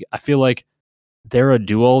league. I feel like they're a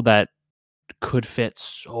duo that could fit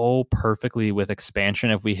so perfectly with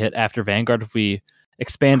expansion. If we hit after Vanguard, if we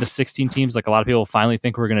expand to 16 teams, like a lot of people finally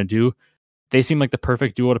think we're going to do, they seem like the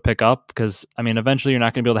perfect duo to pick up because, I mean, eventually you're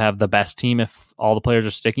not going to be able to have the best team if all the players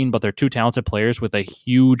are sticking, but they're two talented players with a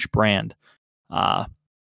huge brand.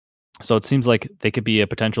 So it seems like they could be a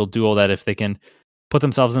potential duo that if they can put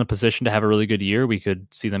themselves in a position to have a really good year, we could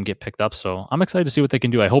see them get picked up. So I'm excited to see what they can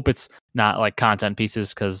do. I hope it's not like content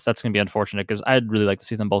pieces because that's going to be unfortunate because I'd really like to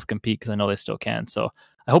see them both compete because I know they still can. So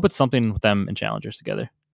I hope it's something with them and challengers together.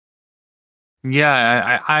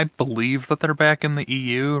 Yeah, I believe that they're back in the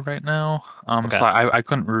EU right now. Okay. So I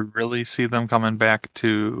couldn't really see them coming back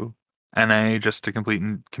to NA just to compete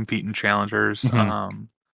in challengers. Mm-hmm.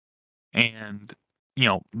 And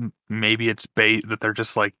maybe it's bait that they're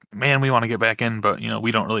just like, man, we want to get back in, but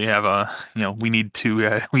we don't really have we need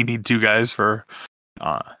two guys for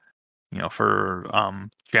uh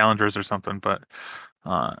challengers or something. But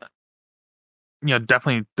uh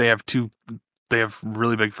definitely they have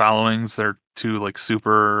really big followings. They're two like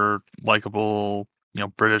super likable,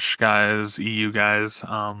 British guys, EU guys.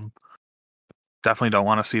 Definitely don't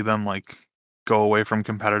want to see them like go away from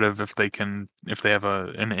competitive if they have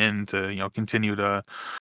an in to, continue to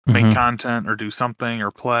make Mm-hmm. content or do something or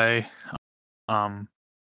play. Um,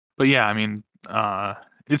 but yeah, I mean,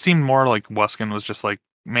 it seemed more like Weskin was just like,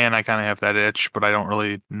 man, I kind of have that itch, but I don't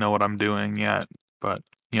really know what I'm doing yet. But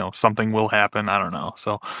something will happen. I don't know.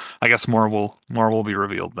 So I guess more will be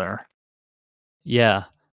revealed there. Yeah.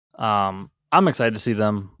 I'm excited to see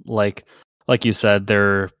them. Like you said,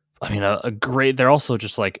 they're I mean a great they're also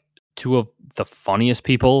just like two of the funniest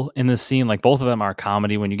people in this scene. Like both of them are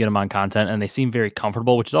comedy when you get them on content and they seem very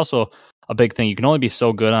comfortable, which is also a big thing. You can only be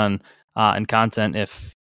so good on in content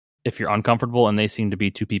if you're uncomfortable and they seem to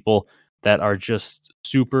be two people that are just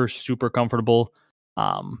super super comfortable.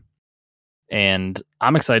 Um and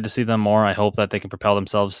I'm excited to see them more. I hope that they can propel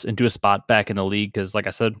themselves into a spot back in the league because, like I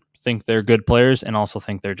said, think they're good players and also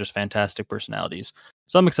think they're just fantastic personalities.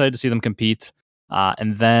 So I'm excited to see them compete.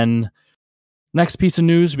 And then next piece of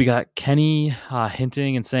news, we got Kenny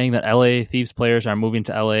hinting and saying that LA Thieves players are moving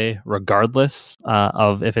to LA regardless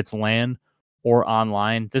of if it's LAN or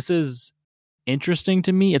online. This is interesting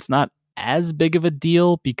to me. It's not as big of a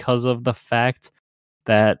deal because of the fact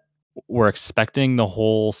that we're expecting the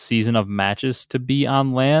whole season of matches to be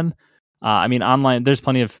on LAN. I mean, online, there's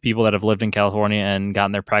plenty of people that have lived in California and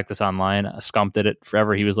gotten their practice online. Scump did it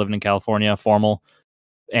forever. He was living in California, formal.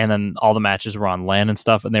 And then all the matches were on LAN and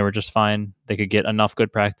stuff, and they were just fine. They could get enough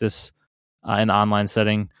good practice in the online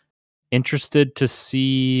setting. Interested to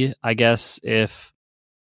see, I guess, if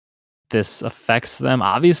this affects them.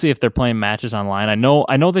 Obviously, if they're playing matches online, I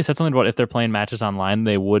know they said something about if they're playing matches online,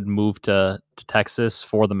 they would move to Texas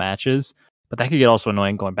for the matches. But that could get also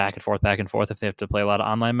annoying going back and forth if they have to play a lot of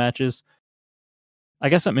online matches. I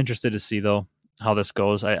guess I'm interested to see though how this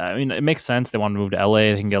goes. I mean, it makes sense. They want to move to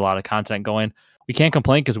LA. They can get a lot of content going. We can't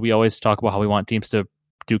complain because we always talk about how we want teams to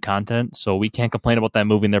do content. So we can't complain about them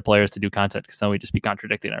moving their players to do content because then we just be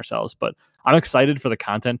contradicting ourselves. But I'm excited for the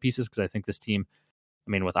content pieces because I think this team,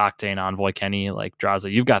 I mean, with Octane, Envoy, Kenny, like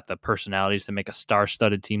Draza, you've got the personalities to make a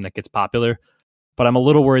star-studded team that gets popular. But I'm a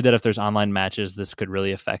little worried that if there's online matches, this could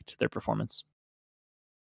really affect their performance.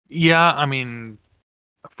 Yeah, I mean,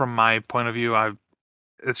 from my point of view,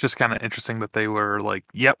 it's just kind of interesting that they were like,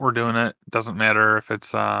 "Yep, we're doing it. Doesn't matter if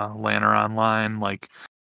it's LAN or online." Like,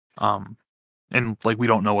 um, and like we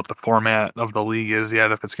don't know what the format of the league is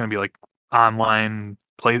yet. If it's going to be like online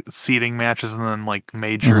play seeding matches and then like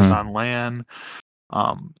majors Mm-hmm. on LAN.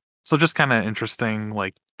 So just kind of interesting.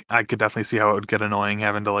 Like, I could definitely see how it would get annoying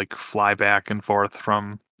having to like fly back and forth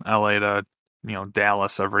from LA to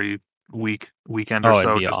Dallas every weekend or Oh, it'd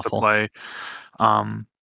so be just to awful. play. Um,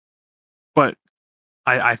 but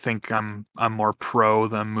I think I'm more pro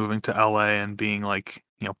them moving to LA and being like,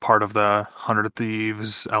 part of the 100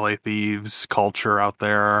 Thieves, LA Thieves culture out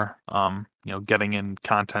there. Getting in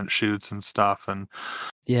content shoots and stuff, and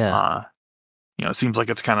Yeah. uh, it seems like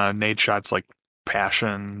it's kind of Nate Shot's like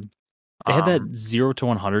passion. They had that Um, 0 to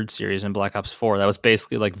 100 series in Black Ops 4. That was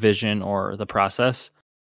basically like Vision or the process.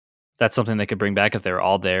 That's something they could bring back if they're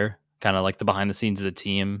all there, kind of like the behind the scenes of the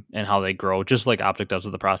team and how they grow, just like Optic does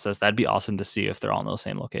with the process. That'd be awesome to see if they're all in the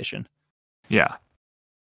same location. yeah,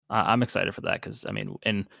 I'm excited for that because, I mean,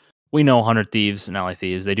 and we know 100 Thieves and Ally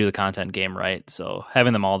Thieves, they do the content game right. So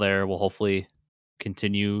having them all there will hopefully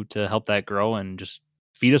continue to help that grow and just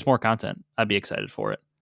feed us more content. I'd be excited for it.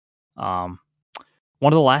 Um,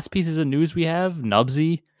 One of the last pieces of news we have,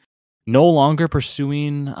 Nubsy. no longer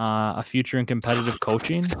pursuing a future in competitive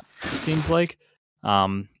coaching, it seems like.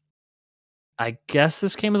 I guess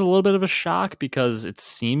this came as a little bit of a shock because it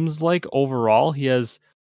seems like overall he has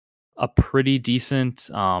a pretty decent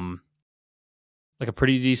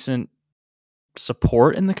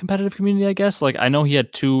support in the competitive community, I guess. Like I know he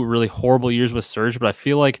had 2 really horrible years with Surge, but I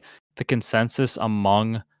feel like the consensus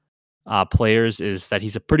among players is that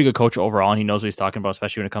he's a pretty good coach overall and he knows what he's talking about,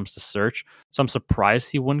 especially when it comes to Search. So I'm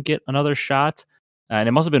surprised he wouldn't get another shot. And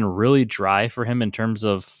it must have been really dry for him in terms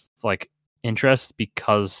of like interest,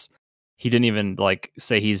 because he didn't even like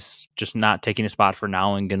say he's just not taking a spot for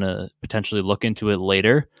now and gonna potentially look into it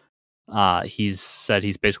later. He's said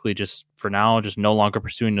he's basically just for now just no longer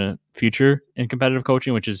pursuing a future in competitive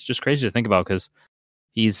coaching, which is just crazy to think about because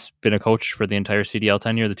he's been a coach for the entire CDL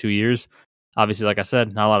tenure, the 2 years. Obviously, like I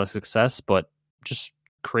said, not a lot of success, but just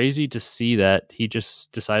crazy to see that he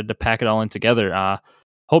just decided to pack it all in together.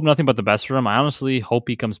 Hope nothing but the best for him. I honestly hope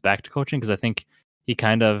he comes back to coaching because I think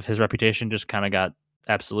his reputation just kind of got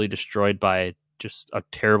absolutely destroyed by just a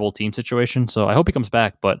terrible team situation. So I hope he comes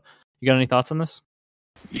back. But you got any thoughts on this?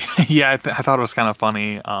 Yeah, I thought it was kind of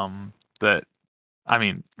funny that, I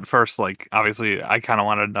mean, first, like, obviously, I kind of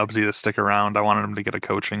wanted Nubsy to stick around. I wanted him to get a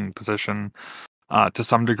coaching position to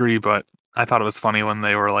some degree, but I thought it was funny when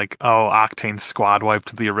they were like, oh, Octane squad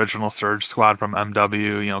wiped the original Surge squad from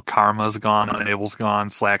MW. You know, Karma's gone, Enable's gone,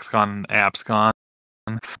 Slack's gone, App's gone.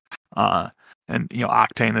 Uh, and, you know,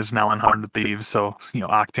 Octane is now on 100 Thieves, so, you know,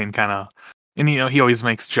 Octane kind of, and, you know, he always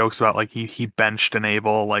makes jokes about, like, he benched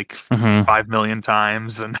Enable, like, 5 million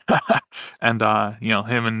times, and, and, you know,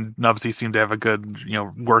 him and Nubsy seem to have a good, you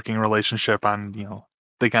know, working relationship on, you know,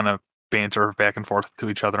 they kind of banter back and forth to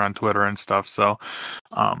each other on Twitter and stuff, so,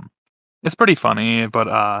 it's pretty funny, but,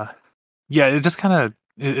 yeah, it just kind of,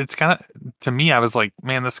 it's kind of, to me, I was like,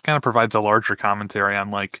 man, this kind of provides a larger commentary on,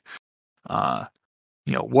 like,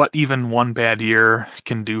 you know, what even one bad year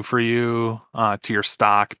can do for you, to your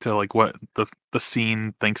stock, to like what the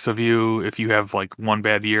scene thinks of you if you have like one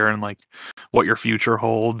bad year, and like what your future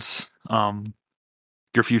holds,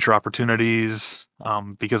 your future opportunities,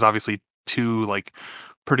 because obviously 2 like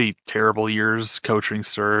pretty terrible years coaching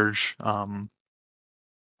Surge.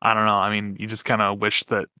 I don't know. I mean, you just kind of wish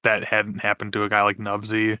that hadn't happened to a guy like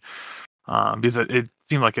Nubsy, because it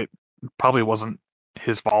seemed like it probably wasn't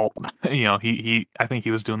his fault. You know, I think he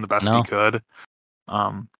was doing the best he could.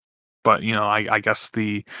 But you know, I guess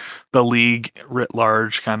the league writ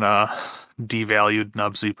large kind of devalued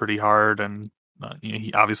Nubsy pretty hard, and you know,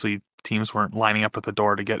 he obviously teams weren't lining up at the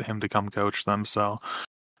door to get him to come coach them. So,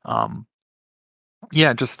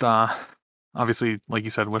 yeah, just obviously, like you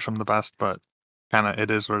said, wish him the best, but kind of it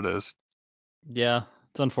is what it is. Yeah,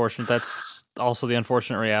 it's unfortunate. That's also the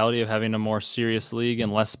unfortunate reality of having a more serious league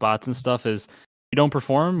and less spots and stuff is if you don't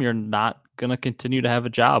perform, you're not going to continue to have a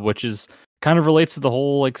job, which is kind of relates to the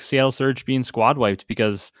whole like Seattle Surge being squad wiped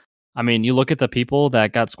because I mean, you look at the people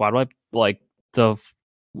that got squad wiped, like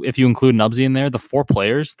if you include Nubsy in there, the 4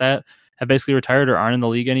 players that have basically retired or aren't in the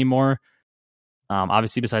league anymore.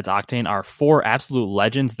 Obviously, besides Octane, are 4 absolute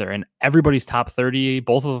legends. They're in everybody's top 30.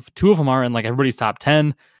 2 of them are in like everybody's top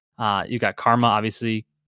 10. You got Karma, obviously,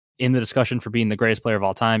 in the discussion for being the greatest player of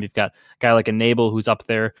all time. You've got a guy like Enable, who's up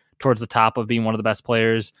there towards the top of being one of the best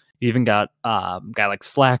players. You even got a guy like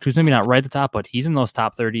Slack, who's maybe not right at the top, but he's in those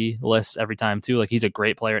top 30 lists every time, too. Like, he's a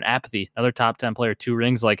great player. And Apathy, another top 10 player, 2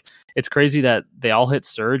 rings. Like, it's crazy that they all hit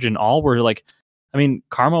Surge and all were like, I mean,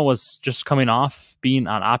 Karma was just coming off being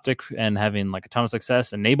on Optic and having like a ton of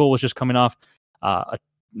success. And Enable was just coming off a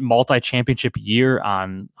multi-championship year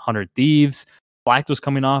on 100 Thieves. Black was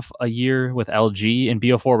coming off a year with LG and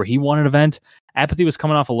BO4 where he won an event. Apathy was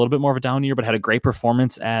coming off a little bit more of a down year, but had a great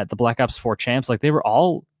performance at the Black Ops 4 champs. Like they were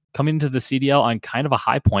all coming into the CDL on kind of a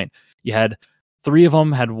high point. You had 3 of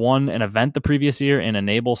them had won an event the previous year in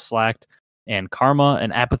Enable, Slacked, and Karma.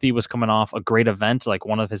 And Apathy was coming off a great event, like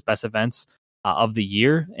one of his best events of the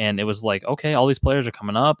year. And it was like, okay, all these players are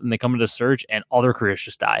coming up and they come into Surge and all their careers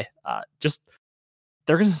just die.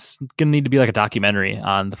 They're gonna need to be like a documentary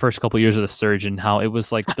on the first couple of years of the Surge and how it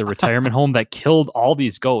was like the retirement home that killed all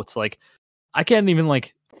these goats. Like I can't even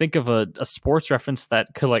like think of a sports reference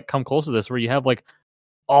that could like come close to this, where you have like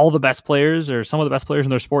all the best players or some of the best players in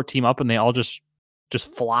their sport team up and they all just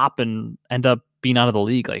flop and end up being out of the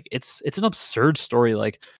league. Like it's an absurd story.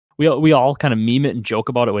 Like we all kind of meme it and joke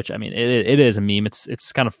about it, which I mean it is a meme.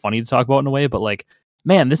 It's kind of funny to talk about in a way, but like,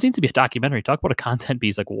 man, this needs to be a documentary. Talk about a content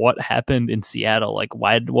piece. Like what happened in Seattle? Like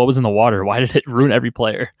what was in the water? Why did it ruin every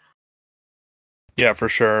player? Yeah, for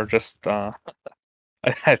sure. Just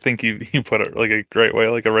I think you put it like a great way,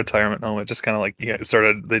 like a retirement home. It just kind of like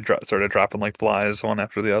started dropping like flies one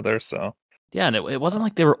after the other. So Yeah, and it wasn't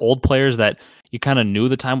like they were old players that you kind of knew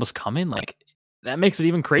the time was coming. Like that makes it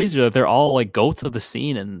even crazier that they're all like goats of the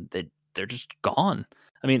scene and they're just gone.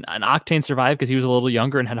 I mean, an Octane survived because he was a little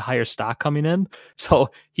younger and had a higher stock coming in,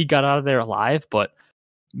 so he got out of there alive. But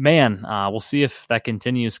man, we'll see if that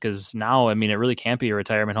continues because now, I mean, it really can't be a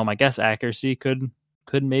retirement home. I guess accuracy could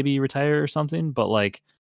maybe retire or something, but like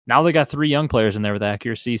now they got 3 young players in there with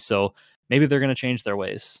accuracy, so maybe they're going to change their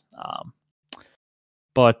ways.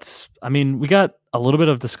 But I mean, we got a little bit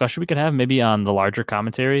of discussion we could have maybe on the larger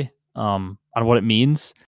commentary on what it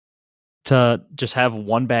means to just have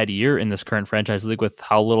one bad year in this current franchise league with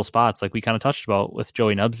how little spots, like we kind of touched about with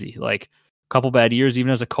Joey Nubsy. Like a couple bad years,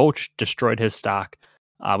 even as a coach, destroyed his stock.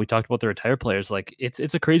 We talked about the retired players. Like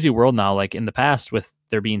it's a crazy world now. Like in the past, with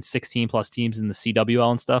there being 16 plus teams in the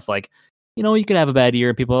CWL and stuff, like you could have a bad year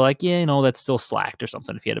and people are like, yeah, that's still slacked or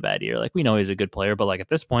something if he had a bad year. Like we know he's a good player, but like at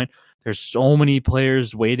this point, there's so many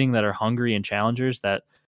players waiting that are hungry and challengers that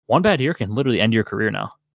one bad year can literally end your career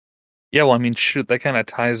now. yeah, well, I mean, shoot, that kind of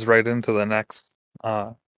ties right into the next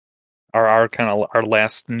our kind of our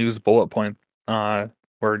last news bullet point,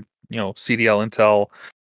 where CDL Intel,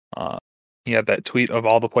 he had that tweet of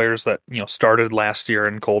all the players that started last year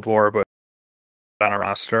in Cold War but on a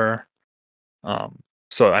roster.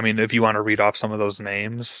 So I mean, if you want to read off some of those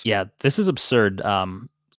names. Yeah, this is absurd.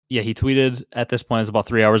 Yeah, he tweeted at this point, it was about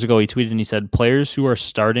 3 hours ago. He tweeted and he said, players who are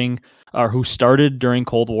starting or who started during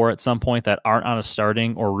Cold War at some point that aren't on a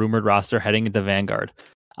starting or rumored roster heading into Vanguard.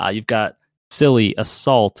 You've got Silly,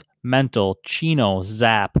 Assault, Mental, Chino,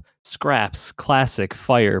 Zap, Scraps, Classic,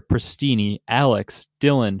 Fire, Pristini, Alex,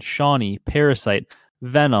 Dylan, Shawnee, Parasite,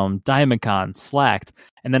 Venom, Diamondcon, Slacked,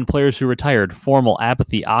 and then players who retired, Formal,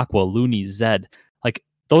 Apathy, Aqua, Looney, Zed. Like,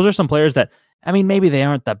 those are some players that, I mean, maybe they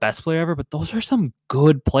aren't the best player ever, but those are some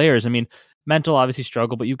good players. I mean, Mental obviously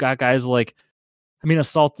struggled, but you've got guys like, I mean,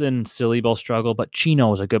 Assault and Silly both struggle, but Chino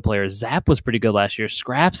was a good player. Zap was pretty good last year.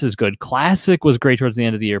 Scraps is good. Classic was great towards the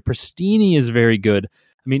end of the year. Pristini is very good.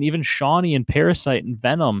 I mean, even Shawnee and Parasite and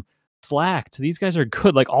Venom, Slacked, these guys are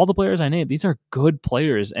good. Like all the players I named, these are good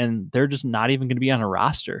players, and they're just not even going to be on a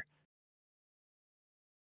roster.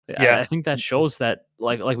 Yeah. I think that shows that,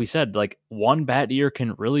 like we said, like one bad year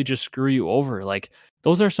can really just screw you over. Like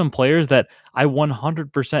those are some players that I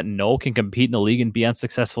 100% know can compete in the league and be on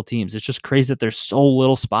successful teams. It's just crazy that there's so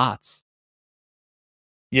little spots.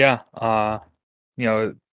 Yeah. I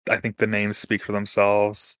think the names speak for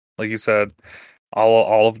themselves. Like you said,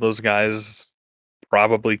 all of those guys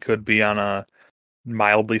probably could be on a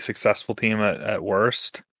mildly successful team at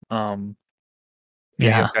worst. You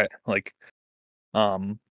have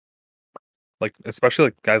um like especially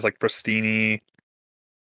like guys like Pristini,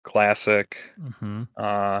 Classic, Mm-hmm.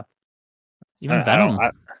 uh Even Venom.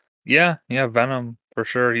 Yeah, Venom for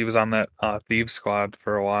sure. He was on that Thieves squad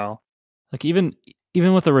for a while. Like even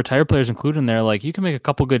with the retired players included in there, like you can make a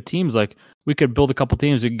couple good teams. Like we could build a couple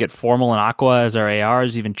teams. We could get Formal and Aqua as our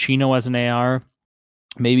ARs, even Chino as an AR,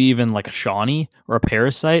 maybe even like a Shawnee or a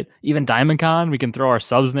Parasite, even Diamondcon. We can throw our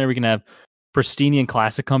subs in there. We can have Pristini and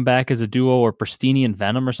Classic come back as a duo, or Pristini and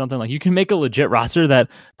Venom or something. Like you can make a legit roster that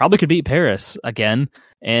probably could beat Paris again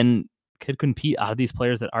and could compete out of these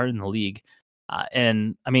players that aren't in the league.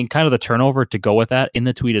 And I mean, kind of the turnover to go with that in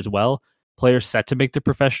the tweet as well. Players set to make their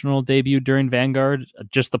professional debut during Vanguard,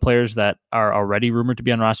 just the players that are already rumored to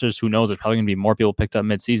be on rosters. Who knows? There's probably going to be more people picked up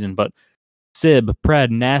midseason, but Sib, Pred,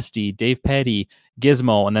 Nasty, Dave Petty,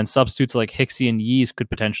 Gizmo, and then substitutes like Hixie and Yees could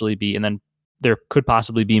potentially be, and then there could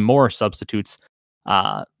possibly be more substitutes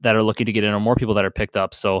that are looking to get in, or more people that are picked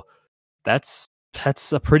up. So that's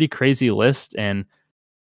a pretty crazy list, and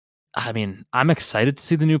I mean, I'm excited to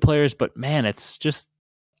see the new players, but man, it's just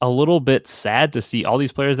a little bit sad to see all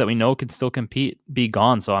these players that we know can still compete be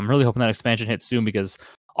gone. So I'm really hoping that expansion hits soon because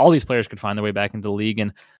all these players could find their way back into the league.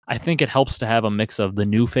 And I think it helps to have a mix of the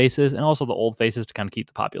new faces and also the old faces to kind of keep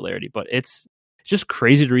the popularity. But it's just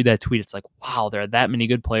crazy to read that tweet. It's like, wow, there are that many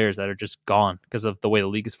good players that are just gone because of the way the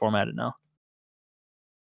league is formatted now.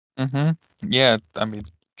 Mm-hmm. Yeah, I mean,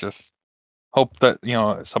 just hope that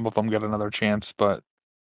some of them get another chance. But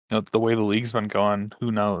the way the league's been going,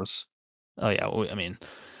 who knows? Oh yeah, I mean,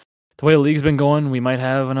 the way the league's been going, we might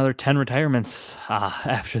have another 10 retirements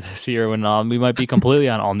after this year when we might be completely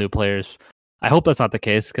on all new players. I hope that's not the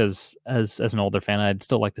case because as an older fan, I'd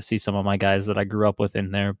still like to see some of my guys that I grew up with in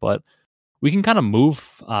there. But we can kind of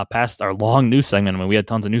move past our long news segment. I mean, we had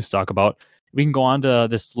tons of news to talk about. We can go on to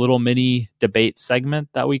this little mini debate segment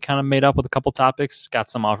that we kind of made up with a couple topics. Got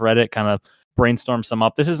some off Reddit, kind of brainstormed some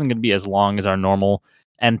up. This isn't going to be as long as our normal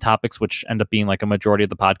end topics, which end up being like a majority of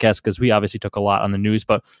the podcast because we obviously took a lot on the news,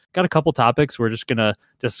 but got a couple topics we're just gonna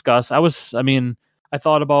discuss. I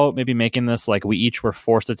thought about maybe making this like we each were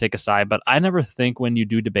forced to take a side, but I never think when you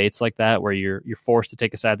do debates like that where you're forced to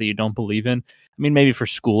take a side that you don't believe in. I mean, maybe for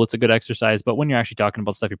school it's a good exercise, but when you're actually talking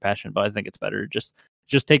about stuff you're passionate about, I think it's better just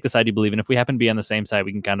take the side you believe in. If we happen to be on the same side,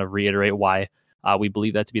 we can kind of reiterate why we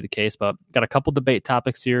believe that to be the case. But got a couple debate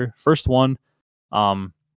topics here. First one,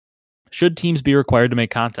 should teams be required to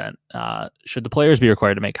make content? Should the players be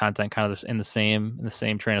required to make content? Kind of in the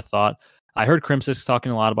same train of thought. I heard Crimsisk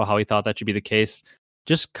talking a lot about how he thought that should be the case.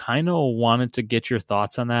 Just kind of wanted to get your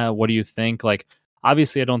thoughts on that. What do you think? Like,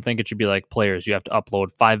 obviously, I don't think it should be like players. You have to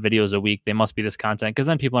upload 5 videos a week. They must be this content because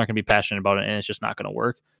then people aren't going to be passionate about it and it's just not going to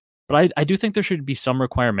work. But I do think there should be some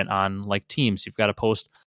requirement on like teams. You've got to post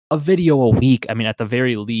a video a week. I mean, at the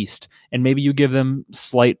very least, and maybe you give them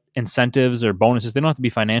slight incentives or bonuses. They don't have to be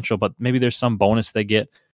financial, but maybe there's some bonus they get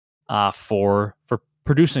for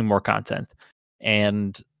producing more content.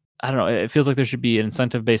 And I don't know. It feels like there should be an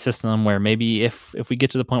incentive-based system where maybe if we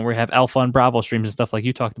get to the point where we have alpha and bravo streams and stuff like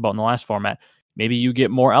you talked about in the last format, maybe you get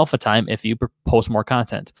more alpha time if you post more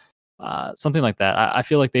content. Something like that. I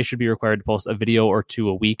feel like they should be required to post a video or 2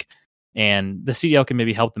 a week, and the CDL can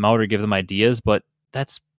maybe help them out or give them ideas. But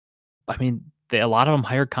a lot of them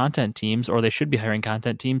hire content teams, or they should be hiring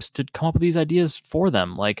content teams to come up with these ideas for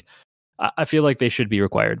them. Like, I feel like they should be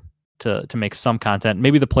required to make some content.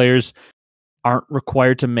 Maybe the players aren't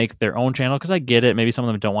required to make their own channel because I get it. Maybe some of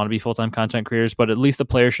them don't want to be full-time content creators, but at least the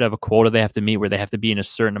players should have a quota they have to meet where they have to be in a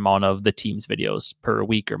certain amount of the team's videos per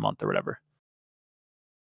week or month or whatever.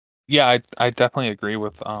 Yeah, I definitely agree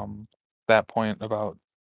with that point about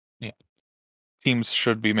teams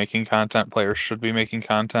should be making content, players should be making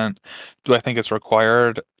content. Do I think it's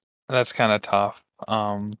required? That's kind of tough.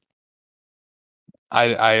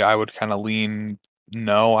 I would kind of lean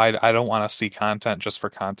no. I don't want to see content just for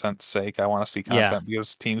content's sake. I want to see content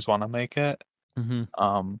because teams want to make it.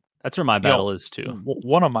 Mm-hmm. That's where my battle is too.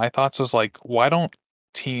 One of my thoughts is like, why don't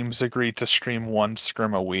teams agree to stream 1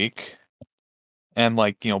 scrim a week? And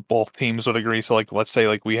like, both teams would agree. So like, let's say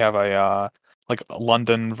like we have a like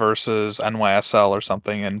London versus NYSL or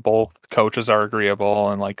something, and both coaches are agreeable,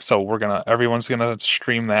 and like, so everyone's gonna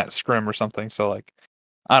stream that scrim or something. So like,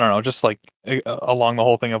 I don't know, just like along the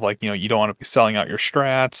whole thing of like, you don't want to be selling out your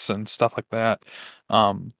strats and stuff like that.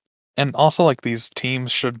 And also like these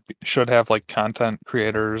teams should have like content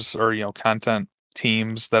creators or content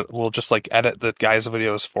teams that will just like edit the guys'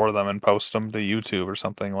 videos for them and post them to YouTube or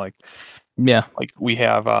something. Like, yeah, like we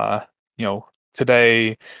have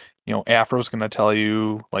today, Afro's gonna tell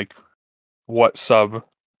you like what sub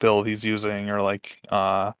build he's using, or like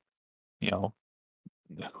who,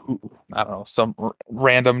 I don't know, some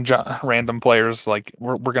random players. Like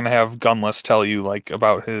we're gonna have Gunless tell you like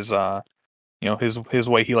about his his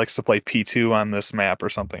way he likes to play P2 on this map or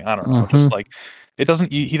something. I don't know. Mm-hmm. Just like he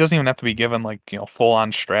doesn't even have to be given like full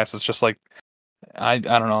on strats. It's just like I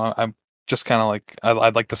don't know. I'm just kind of like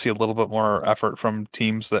I'd like to see a little bit more effort from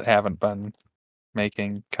teams that haven't been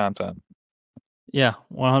making content. Yeah,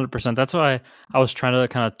 100%. That's why I was trying to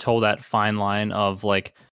kind of toe that fine line of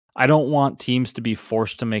like, I don't want teams to be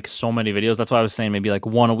forced to make so many videos. That's why I was saying maybe like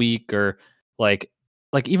 1 a week, or like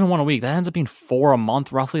even 1 a week. That ends up being 4 a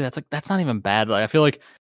month roughly. That's not even bad. Like, I feel like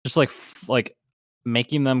just like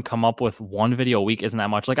making them come up with 1 video a week isn't that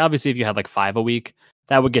much. Like, obviously if you had like 5 a week,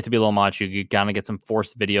 that would get to be a little much. You gotta get some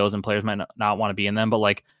forced videos and players might not want to be in them. But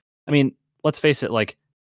like, I mean, let's face it, like,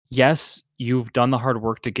 yes, you've done the hard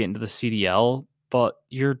work to get into the CDL, but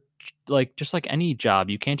you're like, just like any job,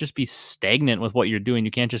 you can't just be stagnant with what you're doing.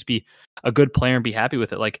 You can't just be a good player and be happy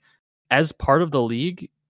with it. Like, as part of the league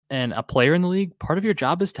and a player in the league, part of your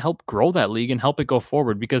job is to help grow that league and help it go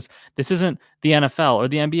forward, because this isn't the NFL or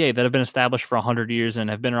the NBA that have been established for 100 years and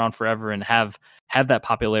have been around forever and have that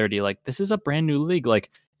popularity. Like, this is a brand new league. Like,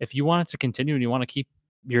 if you want it to continue and you want to keep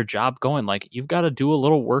your job going, like, you've got to do a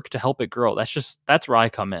little work to help it grow. That's where I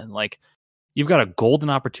come in. Like, you've got a golden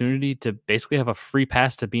opportunity to basically have a free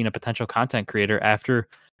pass to being a potential content creator after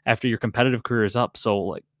your competitive career is up. So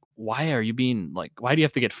like, why do you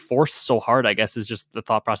have to get forced so hard? I guess is just the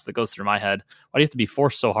thought process that goes through my head. Why do you have to be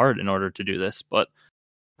forced so hard in order to do this? But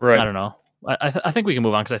right. I don't know. I think we can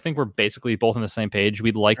move on, because I think we're basically both on the same page.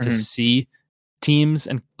 We'd like to see teams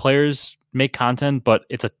and players make content, but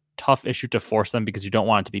it's a tough issue to force them because you don't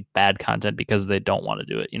want it to be bad content because they don't want to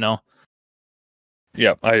do it,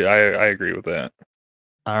 Yeah, I agree with that.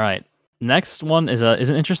 All right. Next one is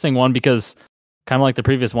an interesting one, because kind of like the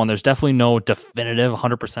previous one, there's definitely no definitive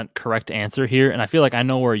 100% correct answer here. And I feel like I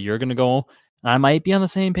know where you're going to go. And I might be on the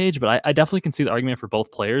same page, but I definitely can see the argument for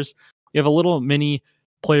both players. You have a little mini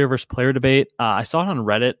player versus player debate. I saw it on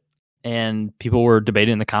Reddit, and people were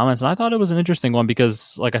debating in the comments, and I thought it was an interesting one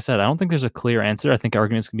because, like I said, I don't think there's a clear answer. I think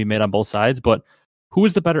arguments can be made on both sides, but who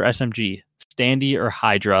is the better SMG, Standy or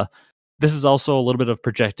Hydra? This is also a little bit of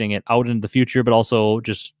projecting it out into the future, but also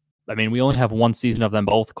just, I mean, we only have one season of them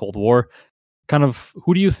both, Cold War. Kind of,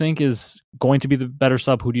 who do you think is going to be the better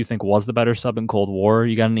sub? Who do you think was the better sub in Cold War?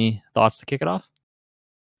 You got any thoughts to kick it off?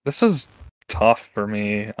 This is tough for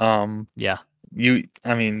me. Yeah.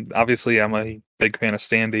 I mean, obviously I'm a big fan of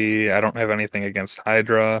Standy. I don't have anything against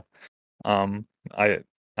Hydra. Um, I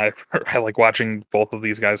I I like watching both of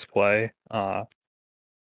these guys play.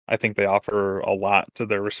 I think they offer a lot to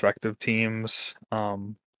their respective teams. I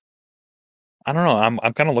don't know.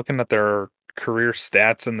 I'm kind of looking at their career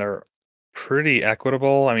stats and they're pretty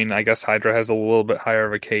equitable. I mean, I guess Hydra has a little bit higher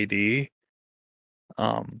of a KD.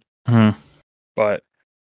 Um, Mhm. but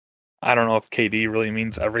I don't know if KD really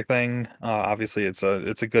means everything. Obviously, it's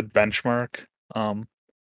a good benchmark. I don't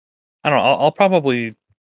know. I'll probably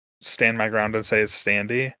stand my ground and say it's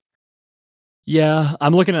Standy. Yeah,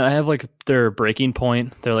 I'm looking at. I have like their breaking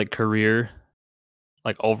point, their like career,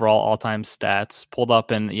 like overall all time stats pulled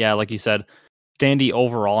up, and yeah, like you said, Standy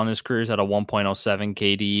overall in his career is at a 1.07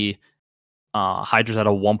 KD. Hydra's at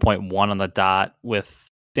a 1.1 on the dot, with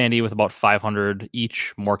Standy with about 500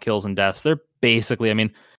 each more kills and deaths. They're basically, I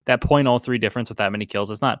mean, that .03 difference with that many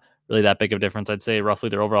kills, it's not really that big of a difference. I'd say roughly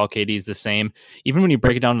their overall KD is the same. Even when you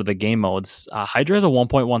break it down to the game modes, Hydra has a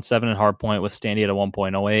 1.17 in hardpoint with Standy at a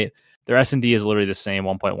 1.08. Their S&D is literally the same,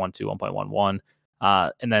 1.12,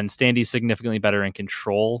 1.11. And then Standy's significantly better in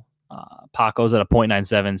control. Paco's at a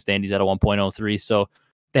 0.97, Standy's at a 1.03. So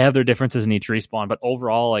they have their differences in each respawn, but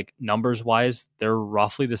overall, like numbers wise, they're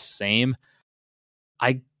roughly the same.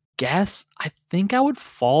 I guess I think I would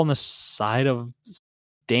fall on the side of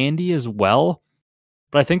Dandy as well,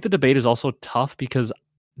 but I think the debate is also tough because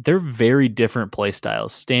they're very different play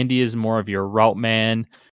styles. Standy is more of your route man,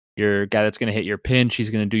 your guy that's going to hit your pinch. He's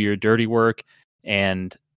going to do your dirty work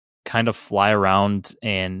and kind of fly around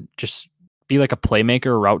and just be like a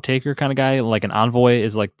playmaker, route taker kind of guy. Like an Envoy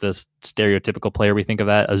is like the stereotypical player we think of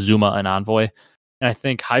that, a Zoomaa, an Envoy. And I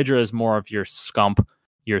think Hydra is more of your scump,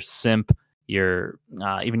 your simp, your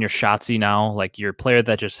even your Shotzzy now, like your player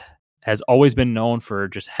that just has always been known for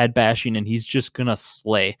just head bashing and he's just gonna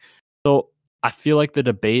slay. So I feel like the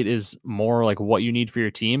debate is more like what you need for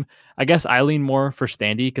your team. I guess I lean more for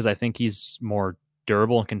Standy because I think he's more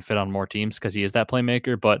durable and can fit on more teams because he is that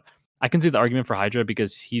playmaker. But I can see the argument for Hydra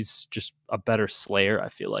because he's just a better slayer. I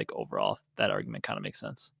feel like overall that argument kind of makes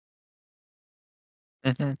sense.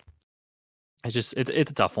 Mm-hmm. It's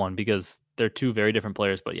a tough one because they're two very different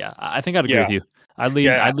players. But yeah, I think I'd agree Yeah, with you. I'd lean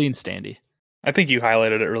yeah. I'd lean Standy. I think you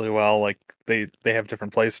highlighted it really well. Like they have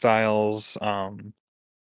different play styles.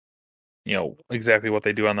 Exactly what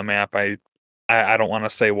they do on the map. I don't want to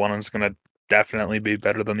say one is going to definitely be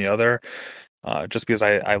better than the other, just because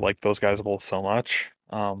I like those guys both so much.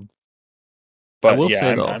 I But will yeah,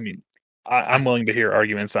 say I though, mean, I I'm willing to hear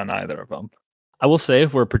arguments on either of them. I will say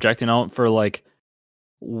if we're projecting out for like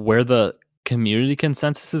where the community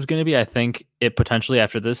consensus is going to be, I think it potentially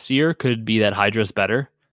after this year could be that Hydra's better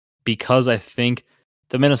because I think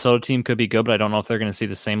the Minnesota team could be good, but I don't know if they're going to see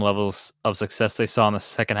the same levels of success they saw in the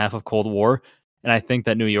second half of Cold War. And I think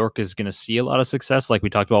that New York is going to see a lot of success, like we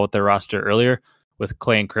talked about with their roster earlier with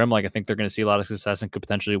Clay and Krim. Like I think they're going to see a lot of success and could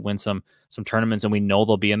potentially win some tournaments, and we know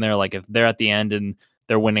they'll be in there. Like if they're at the end and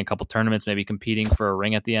they're winning a couple tournaments, maybe competing for a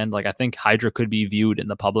ring at the end. Like I think Hydra could be viewed in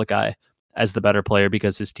the public eye as the better player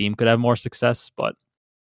because his team could have more success. But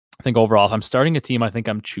I think overall, if I'm starting a team, I think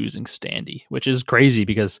I'm choosing Standy, which is crazy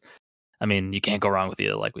because, I mean, you can't go wrong with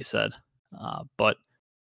either, like we said. But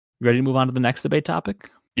ready to move on to the next debate topic?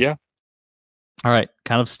 Yeah. All right.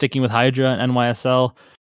 Kind of sticking with Hydra and NYSL.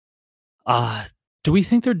 Do we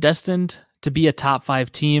think they're destined to be a top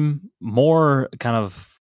 5 team? More kind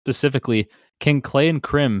of specifically, can Clay and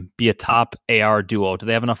Krim be a top AR duo? Do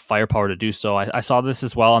they have enough firepower to do so? I saw this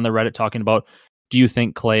as well on the Reddit talking about, do you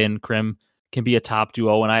think Clay and Krim can be a top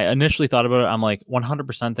duo? And I initially thought about it. I'm like,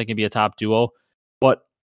 100% they can be a top duo. But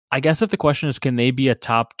I guess if the question is, can they be a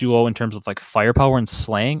top duo in terms of like firepower and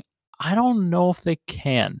slaying? I don't know if they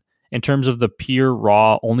can in terms of the pure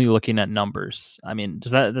raw, only looking at numbers. I mean,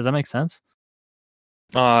 does that make sense?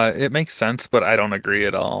 It makes sense, but I don't agree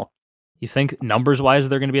at all. You think numbers wise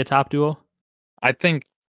they're going to be a top duo? I think,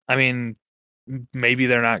 I mean, maybe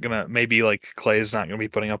they're not gonna. Maybe like Clay's not gonna be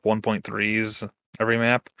putting up 1.3s every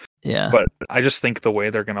map, Yeah. but I just think the way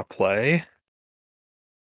they're gonna play,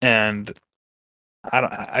 and I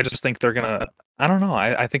don't. I just think they're gonna. I don't know.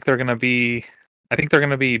 I think they're gonna be. I think they're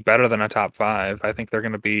gonna be better than a top 5. I think they're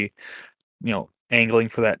gonna be, angling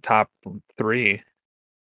for that top 3.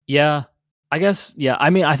 Yeah, I guess. Yeah, I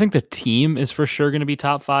mean, I think the team is for sure going to be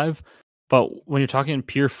top 5. But when you're talking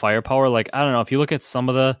pure firepower, like I don't know, if you look at some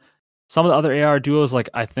of the other AR duos, like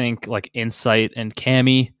I think like Insight and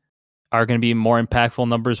Cammy are going to be more impactful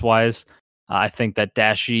numbers wise. I think that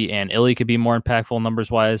Dashi and Illy could be more impactful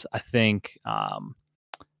numbers wise. I think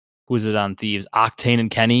who's it on Thieves? Octane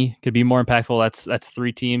and Kenny could be more impactful. That's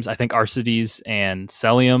 3 teams. I think Arcides and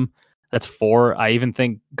Celium, that's 4. I even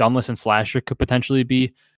think Gunless and Slasher could potentially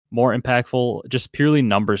be more impactful, just purely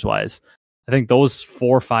numbers wise. I think those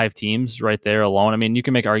 4 or 5 teams right there alone. I mean, you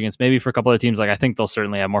can make arguments maybe for a couple of teams. Like I think they'll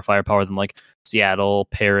certainly have more firepower than like Seattle,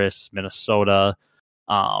 Paris, Minnesota.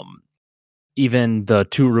 Um, Even the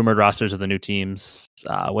 2 rumored rosters of the new teams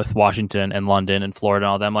with Washington and London and Florida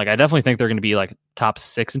and all them, like I definitely think they're going to be like top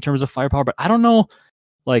 6 in terms of firepower. But I don't know,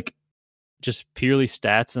 like just purely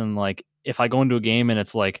stats and like if I go into a game and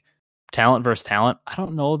it's like talent versus talent, I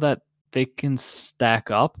don't know that they can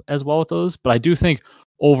stack up as well with those. But I do think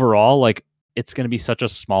overall, like it's going to be such a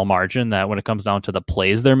small margin that when it comes down to the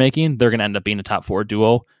plays they're making, they're going to end up being a top 4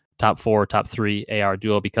 duo, top 4, top 3 AR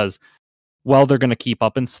duo because well, they're going to keep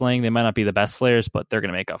up in slaying. They might not be the best slayers, but they're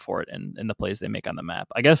going to make up for it in the plays they make on the map.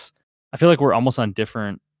 I guess I feel like we're almost on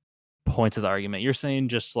different points of the argument. You're saying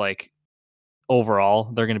just like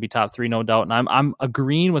overall they're going to be top 3, no doubt, and I'm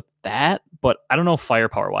agreeing with that. But I don't know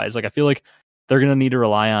firepower wise. Like I feel like they're going to need to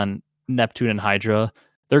rely on Neptune and Hydra.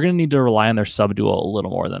 They're going to need to rely on their sub duo a little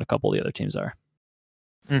more than a couple of the other teams are.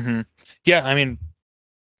 Mm-hmm. Yeah, I mean,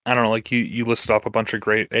 I don't know. Like you listed off a bunch of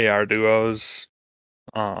great AR duos.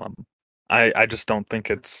 I just don't think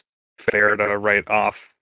it's fair to write off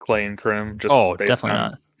Clay and Krim just based Definitely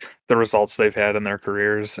on not. the results they've had in their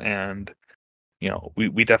careers. And,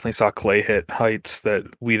 we definitely saw Clay hit heights that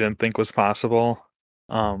we didn't think was possible.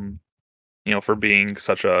 For being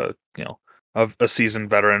such a, a seasoned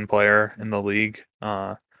veteran player in the league.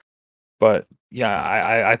 But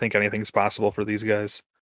yeah, I think anything's possible for these guys.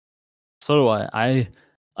 So do I.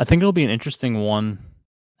 I think it'll be an interesting one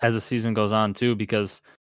as the season goes on too, because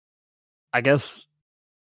I guess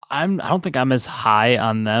I don't think I'm as high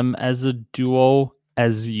on them as a duo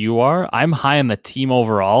as you are. I'm high on the team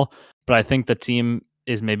overall, but I think the team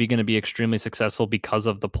is maybe going to be extremely successful because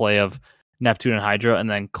of the play of Neptune and Hydra, and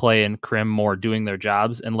then Clay and Krim more doing their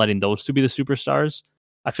jobs and letting those 2 be the superstars.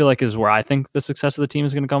 I feel like is where I think the success of the team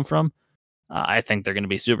is going to come from. I think they're going to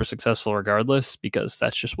be super successful regardless because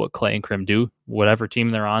that's just what Clay and Krim do. Whatever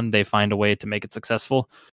team they're on, they find a way to make it successful.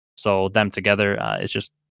 So them together is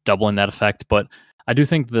just doubling that effect. But I do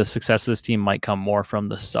think the success of this team might come more from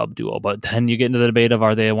the sub duo. But then you get into the debate of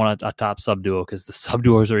are they a top sub duo, because the sub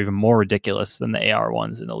duos are even more ridiculous than the AR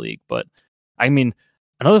ones in the league. But I mean,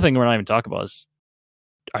 another thing we're not even talking about is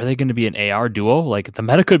are they going to be an AR duo? Like the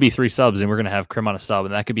meta could be 3 subs and we're going to have Krim on a sub,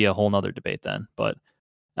 and that could be a whole nother debate then. But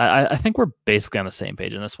I think we're basically on the same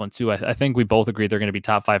page in this one too. I think we both agree they're going to be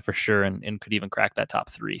top 5 for sure, and could even crack that top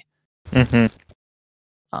 3. Mm-hmm.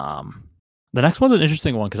 The next one's an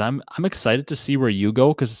interesting one because I'm excited to see where you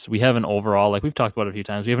go, because we have an overall, like we've talked about it a few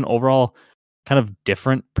times, we have an overall kind of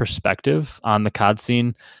different perspective on the COD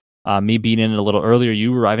scene. Me being in it a little earlier,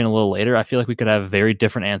 you arriving a little later. I feel like we could have very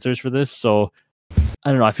different answers for this. So I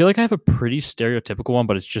don't know. I feel like I have a pretty stereotypical one,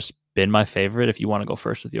 but it's just been my favorite. If you want to go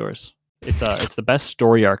first with yours. It's the best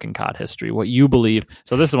story arc in COD history. What you believe.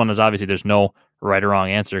 So this one is obviously there's no right or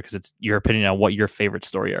wrong answer because it's your opinion on what your favorite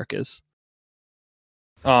story arc is.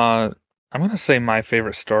 I'm gonna say my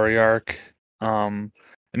favorite story arc. And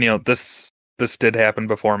this did happen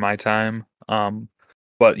before my time.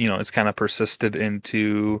 But it's kind of persisted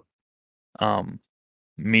into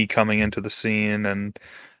me coming into the scene and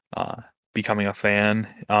becoming a fan.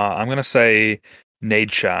 I'm gonna say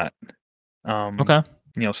Nade Shot. Okay.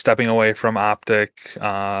 Stepping away from Optic.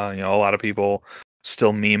 A lot of people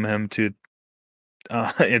still meme him to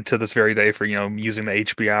into this very day for using the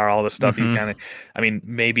HBR, all this stuff. Mm-hmm. He kind of, I mean,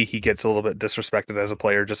 maybe he gets a little bit disrespected as a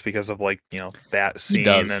player just because of like that He scene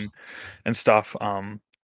does. and stuff.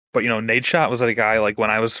 But Nade Shot was like a guy like when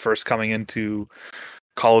I was first coming into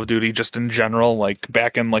Call of Duty, just in general, like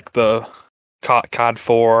back in like the COD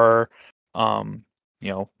 4, Modern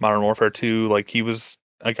Warfare 2, like he was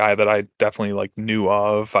a guy that I definitely like knew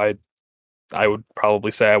of. I would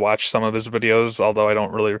probably say I watched some of his videos, although I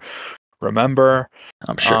don't really remember.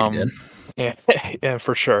 I'm sure you did. Yeah, yeah,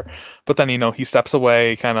 for sure. But then he steps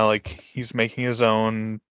away, kind of like he's making his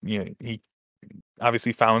own. He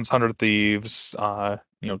obviously founds 100 Thieves.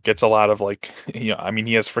 Gets a lot of like, I mean,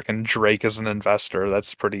 he has freaking Drake as an investor.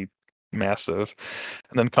 That's pretty massive.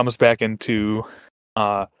 And then comes back into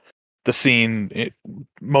the scene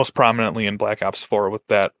most prominently in Black Ops 4 with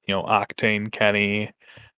that, Octane, Kenny,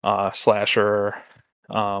 Slasher,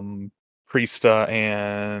 Priesta,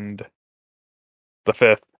 and the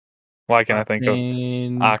fifth. Why can't I think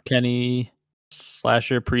of Kenny,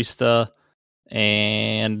 Slasher, Priesta,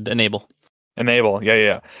 and Enable. Enable?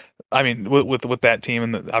 Yeah. I mean, with that team,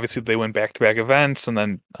 and obviously they went back-to-back events, and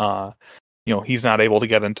then he's not able to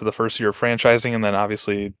get into the first year of franchising, and then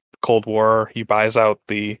obviously Cold War, he buys out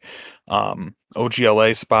the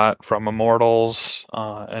OGLA spot from Immortals,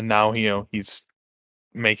 and now he's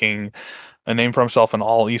making a name for himself in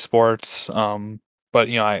all esports. But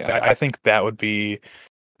I think that would be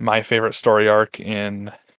my favorite story arc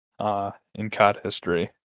in COD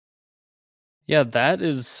history. Yeah, that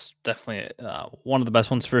is definitely one of the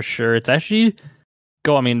best ones for sure. It's actually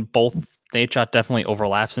both Nadeshot definitely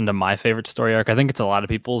overlaps into my favorite story arc. I think it's a lot of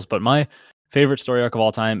people's, but my favorite story arc of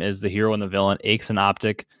all time is the hero and the villain. Aches and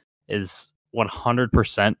Optic is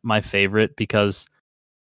 100% my favorite because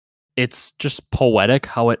it's just poetic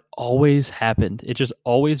how it always happened. It just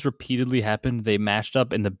always repeatedly happened. They matched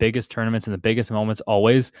up in the biggest tournaments and the biggest moments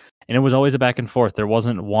always. And it was always a back and forth. There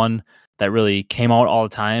wasn't one that really came out all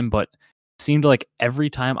the time, but it seemed like every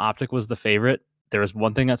time Optic was the favorite, there was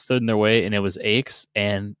one thing that stood in their way, and it was Aches.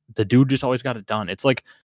 And the dude just always got it done. It's like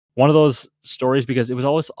one of those stories because it was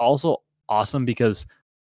always also awesome because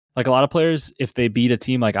like a lot of players, if they beat a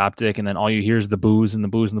team like Optic and then all you hear is the boos and the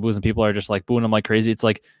boos and the boos and people are just like booing them like crazy, it's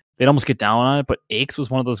like they'd almost get down on it. But Aches was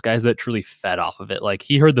one of those guys that truly fed off of it. Like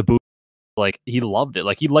he heard the boo, like he loved it.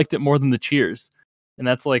 Like he liked it more than the cheers. And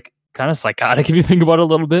that's like kind of psychotic if you think about it a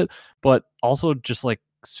little bit, but also just like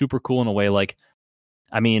super cool in a way. Like,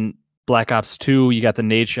 I mean, Black Ops 2, you got the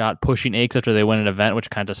Nadeshot pushing Aches after they win an event, which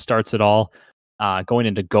kind of starts it all. Going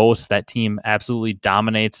into Ghost, that team absolutely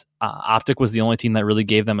dominates. Optic was the only team that really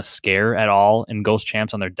gave them a scare at all in Ghost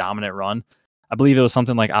Champs on their dominant run. I believe it was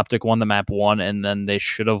something like Optic won the map 1, and then they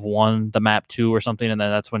should have won the map 2 or something, and then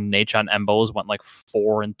that's when Nadeshot and Embos went like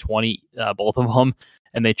 4-20, both of them,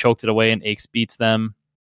 and they choked it away, and Aches beats them.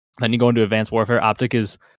 Then you go into Advanced Warfare. Optic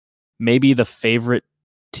is maybe the favorite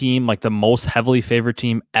team, like the most heavily favored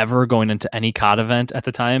team ever going into any COD event at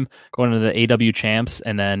the time, going into the AW Champs,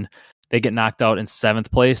 and then they get knocked out in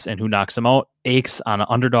 7th place, and who knocks them out? Aches on an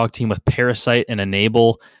underdog team with Parasite and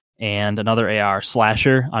Enable and another AR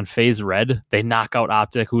Slasher on Phase Red. They knock out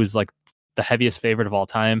Optic, who is like the heaviest favorite of all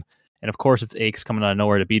time. And of course, it's Aches coming out of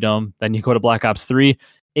nowhere to beat them. Then you go to Black Ops 3.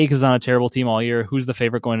 Aches is on a terrible team all year. Who's the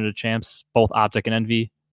favorite going into champs? Both Optic and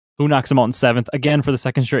Envy. Who knocks them out in 7th? Again, for the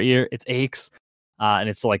second straight year, it's Aches. And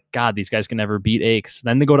it's like, God, these guys can never beat Aches.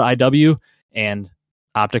 Then they go to IW, and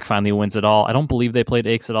Optic finally wins it all. I don't believe they played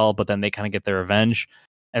Aches at all, but then they kind of get their revenge.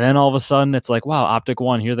 And then all of a sudden, it's like, wow, Optic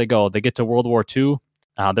won. Here they go. They get to World War II.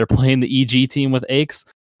 They're playing the EG team with Aches.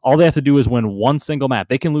 All they have to do is win one single map.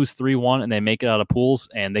 They can lose 3-1, and they make it out of pools,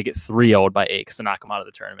 and they get 3-0'd by Aches to knock them out of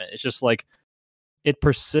the tournament. It's just like, it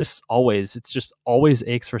persists always. It's just always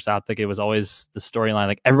Aches versus Optic. It was always the storyline.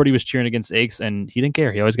 Like, everybody was cheering against Aches, and he didn't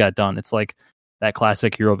care. He always got it done. It's like that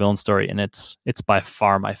classic hero villain story, and it's by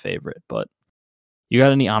far my favorite. But you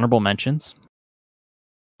got any honorable mentions?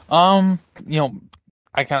 I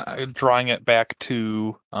kind of drawing it back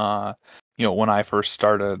to when I first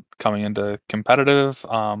started coming into competitive.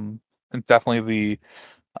 And definitely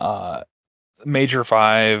the Major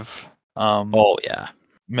 5. Oh yeah,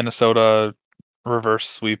 Minnesota reverse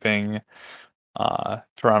sweeping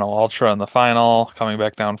Toronto Ultra in the final, coming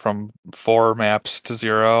back down from 4 maps to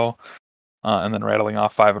 0, and then rattling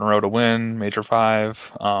off 5 in a row to win Major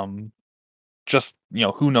 5. Just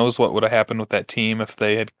who knows what would have happened with that team if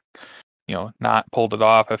they had not pulled it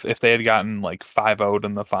off. If they had gotten like 5-0'd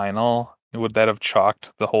in the final, would that have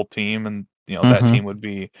chalked the whole team, and that team would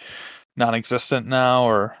be non-existent now,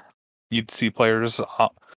 or you'd see players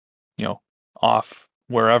off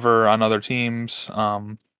wherever on other teams.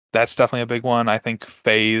 That's definitely a big one. I think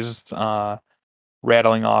FaZe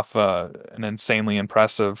rattling off an insanely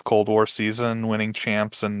impressive Cold War season, winning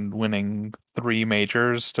champs and winning 3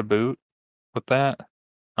 majors to boot with that.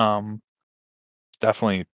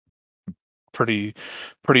 Definitely pretty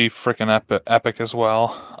freaking epic as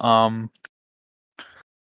well.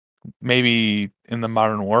 Maybe in the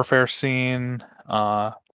Modern Warfare scene,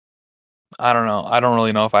 I don't know. I don't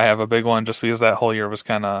really know if I have a big one, just because that whole year was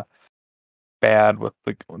kind of bad with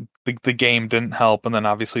the game didn't help, and then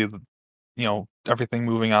obviously everything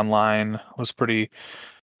moving online was pretty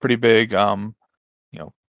big. To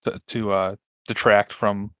detract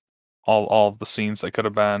from all of the scenes that could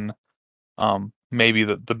have been. Maybe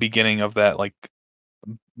the beginning of that, like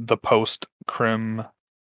the post Crim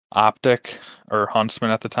Optic or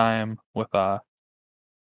Huntsman at the time with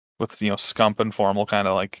with Scump and Formal kind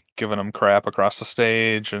of like giving him crap across the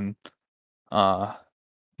stage, and uh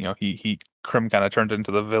he Krim kind of turned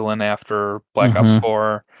into the villain after Black Ops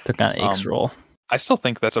 4. Took on Ake's role. I still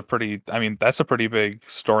think that's a pretty big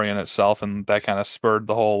story in itself, and that kind of spurred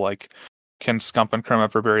the whole like, can Scump and Krim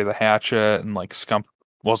ever bury the hatchet, and like Scump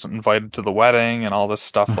wasn't invited to the wedding and all this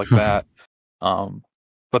stuff like that.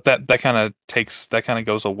 But that kind of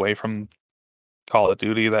goes away from Call of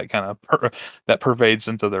Duty. That kind of that pervades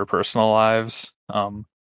into their personal lives.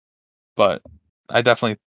 But I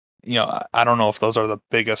definitely, I don't know if those are the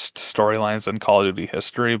biggest storylines in Call of Duty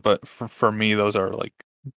history, but for me, those are like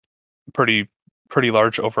pretty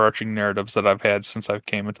large overarching narratives that I've had since I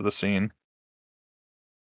came into the scene.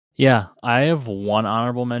 Yeah, I have one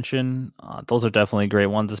honorable mention. Those are definitely great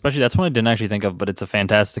ones. Especially that's one I didn't actually think of, but it's a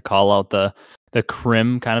fantastic call out. The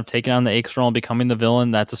Krim kind of taking on the Aches role and becoming the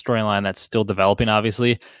villain. That's a storyline that's still developing,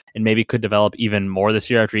 obviously, and maybe could develop even more this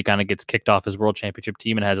year after he kind of gets kicked off his World Championship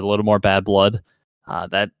team and has a little more bad blood.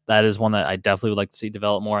 That is one that I definitely would like to see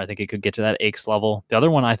develop more. I think it could get to that Aches level. The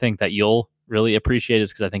other one I think that you'll really appreciate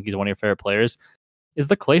is because I think he's one of your favorite players is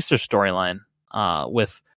the Clayster storyline.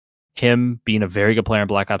 With him being a very good player in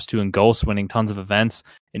Black Ops 2 and Ghost, winning tons of events.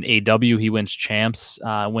 In AW, he wins champs,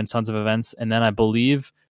 wins tons of events. And then I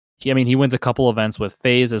believe he wins a couple events with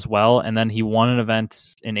FaZe as well. And then he won an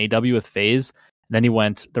event in AW with FaZe. And then he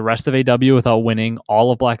went the rest of AW without winning,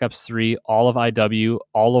 all of Black Ops 3, all of IW,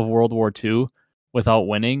 all of World War 2 without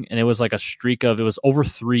winning. And it was like a streak of, it was over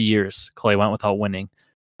 3 years Clay went without winning.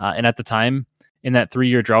 And at the time, in that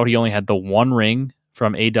 3-year drought, he only had the one ring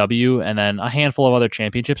from AW and then a handful of other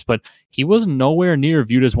championships, but he was nowhere near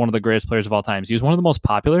viewed as one of the greatest players of all time. He was one of the most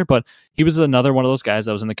popular, but he was another one of those guys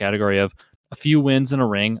that was in the category of a few wins in a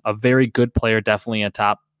ring, a very good player, definitely a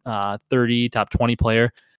top 30, top 20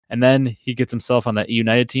 player. And then he gets himself on that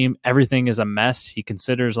United team. Everything is a mess. He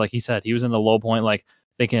considers, like he said, he was in the low point, like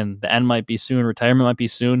thinking the end might be soon, retirement might be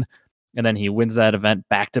soon. And then he wins that event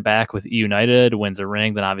back to back with United, wins a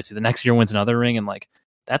ring. Then obviously the next year wins another ring. And like,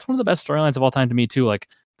 that's one of the best storylines of all time to me too. Like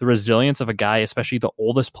the resilience of a guy, especially the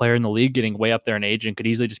oldest player in the league, getting way up there in age and could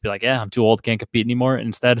easily just be like, yeah, I'm too old, can't compete anymore. And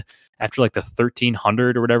instead, after like the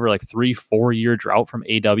 1300 or whatever, like 3-4 year drought from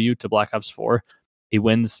AW to Black Ops 4, he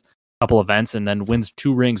wins a couple events and then wins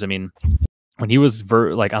 2 rings. I mean, when he was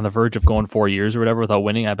like on the verge of going 4 years or whatever without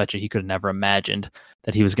winning, I bet you he could have never imagined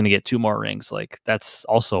that he was going to get 2 more rings. Like that's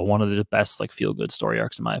also one of the best like feel good story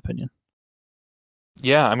arcs in my opinion.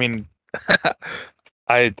 Yeah, I mean,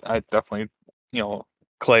 I definitely,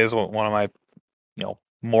 Clay is one of my,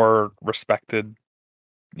 more respected,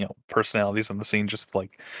 personalities in the scene, just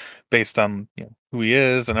like based on who he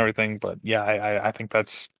is and everything. But yeah, I think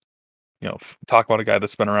that's, talk about a guy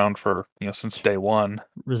that's been around for since day one.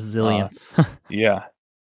 Resilience. Yeah.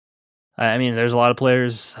 I mean, there's a lot of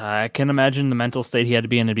players. I can imagine the mental state he had to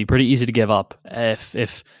be in. It'd be pretty easy to give up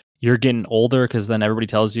if you're getting older, because then everybody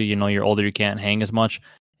tells you, you're older, you can't hang as much.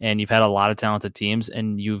 And you've had a lot of talented teams,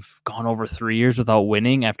 and you've gone over 3 years without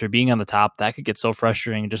winning after being on the top. That could get so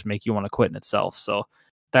frustrating and just make you want to quit in itself. So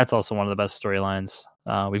that's also one of the best storylines.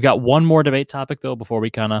 We've got one more debate topic, though, before we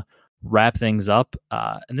kind of wrap things up.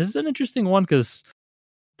 And this is an interesting one because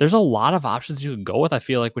there's a lot of options you could go with, I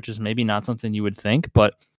feel like, which is maybe not something you would think.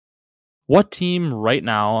 But what team right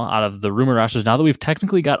now out of the rumored rosters, now that we've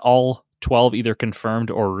technically got all 12 either confirmed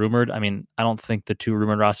or rumored, I mean, I don't think the 2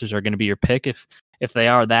 rumored rosters are going to be your pick. If they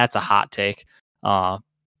are, that's a hot take.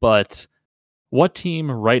 But what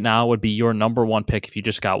team right now would be your number 1 pick if you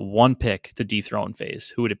just got one pick to dethrone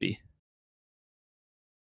FaZe? Who would it be?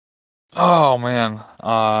 Oh man.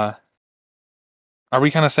 Are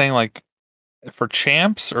we kind of saying like for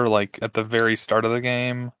champs or like at the very start of the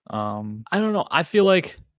game? I don't know. I feel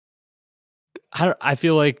like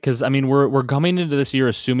because I mean we're coming into this year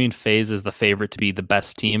assuming FaZe is the favorite to be the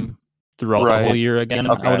best team throughout the whole year again.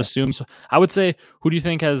 Okay. I would assume. So I would say, who do you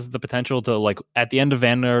think has the potential to, like, at the end of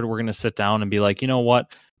Vanguard, we're going to sit down and be like, you know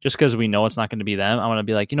what? Just because we know it's not going to be them, I want to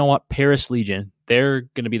be like, you know what? Paris Legion, they're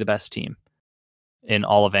going to be the best team in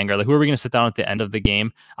all of Vanguard. Like, who are we going to sit down at the end of the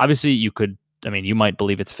game? Obviously, you might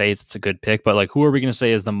believe it's FaZe. It's a good pick, but like, who are we going to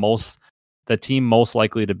say is the team most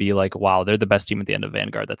likely to be like, wow, they're the best team at the end of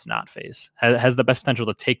Vanguard that's not FaZe? Has the best potential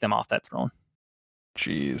to take them off that throne?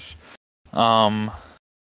 Jeez. I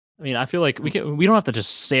mean, I feel like we don't have to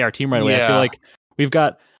just say our team right away. Yeah. I feel like we've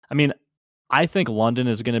got, I think London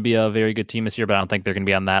is going to be a very good team this year, but I don't think they're going to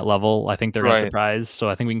be on that level. I think they're going to surprise. So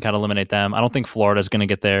I think we can kind of eliminate them. I don't think Florida is going to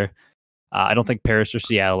get there. I don't think Paris or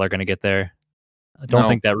Seattle are going to get there. I don't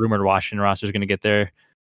think that rumored Washington roster is going to get there.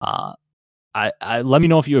 I let me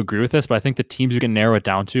know if you agree with this, but I think the teams you can narrow it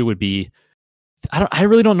down to would be I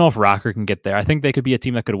really don't know if Rocker can get there. I think they could be a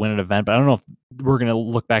team that could win an event, but I don't know if we're going to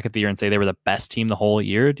look back at the year and say they were the best team the whole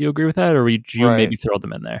year. Do you agree with that, or would you maybe throw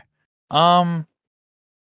them in there?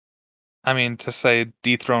 I mean, to say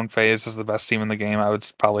dethrone FaZe is the best team in the game, I would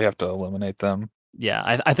probably have to eliminate them.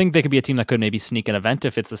 Yeah, I think they could be a team that could maybe sneak an event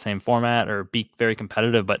if it's the same format or be very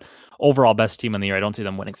competitive. But overall, best team in the year, I don't see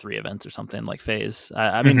them winning 3 events or something like FaZe.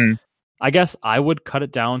 I mean, I guess I would cut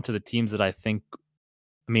it down to the teams that I think.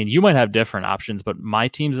 I mean, you might have different options, but my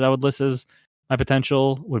teams that I would list as my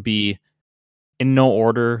potential would be, in no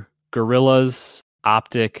order, Gorillas,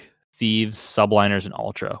 Optic, Thieves, Subliners, and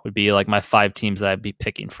Ultra would be like my 5 teams that I'd be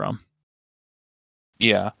picking from.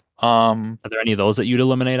 Yeah. Are there any of those that you'd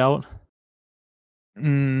eliminate out?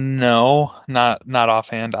 No, not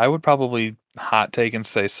offhand. I would probably hot take and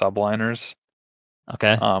say Subliners.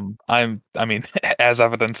 Okay. I mean, as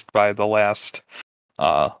evidenced by the last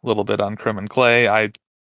little bit on Crim and Clay,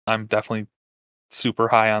 I'm definitely super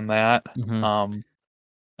high on that. Mm-hmm.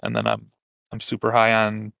 And then I'm super high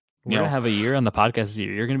on. We're gonna have a year on the podcast this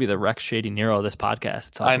year. You're gonna be the Rex Shady Nero of this podcast.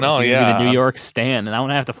 It sounds I know, like you're yeah. gonna be the New York Stan, and I'm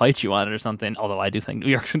gonna have to fight you on it or something. Although I do think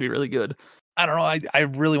New York's gonna be really good. I don't know. I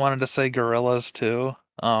really wanted to say Gorillas too.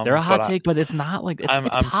 They're a hot take, but it's not like it's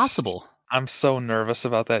possible. I'm so nervous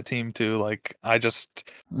about that team too. Like I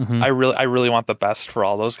Mm-hmm. I really want the best for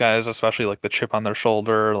all those guys, especially like the chip on their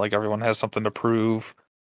shoulder. Like everyone has something to prove.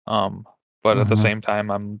 But at the same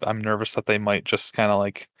time, I'm nervous that they might just kind of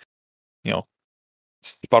like,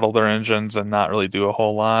 spuddle their engines and not really do a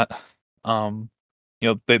whole lot.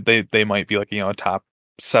 They might be like a top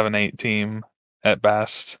 7-8 team at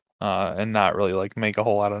best, and not really like make a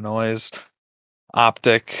whole lot of noise.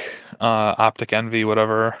 Optic Envy,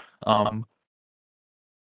 whatever. I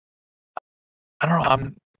don't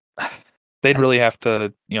know. They'd really have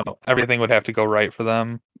to, everything would have to go right for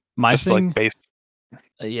them. My just thing, like base.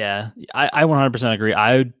 Yeah, I 100% agree.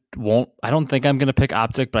 I don't think I'm gonna pick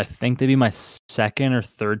Optic, but I think they'd be my second or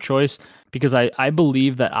third choice because I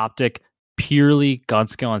believe that Optic, purely gun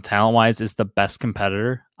skill and talent wise, is the best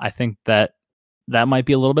competitor. I think that might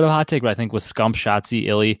be a little bit of a hot take, but I think with Scump, Shotzi,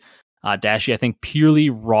 Illy, Dashy, I think purely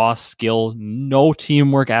raw skill, no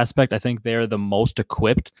teamwork aspect, I think they're the most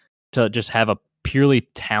equipped to just have a purely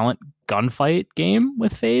talent gunfight game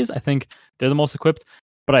with FaZe. I think they're the most equipped,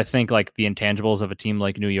 but I think like the intangibles of a team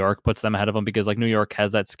like New York puts them ahead of them because like New York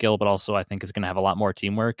has that skill, but also I think is going to have a lot more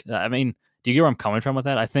teamwork. I mean, do you get where I'm coming from with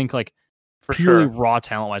that? I think like For purely sure. raw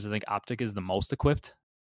talent wise, I think Optic is the most equipped.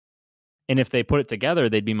 And if they put it together,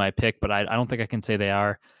 they'd be my pick, but I don't think I can say they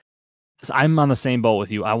are. I'm on the same boat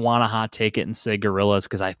with you. I want to hot take it and say Gorillas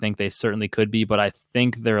because I think they certainly could be, but I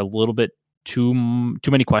think they're a little bit too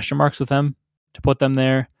many question marks with them to put them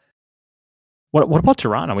there. What about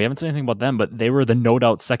Toronto? We haven't said anything about them, but they were the no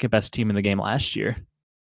doubt second best team in the game last year.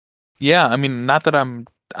 Yeah, I mean, not that I'm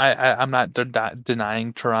not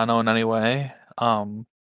denying Toronto in any way.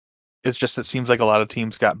 It's just it seems like a lot of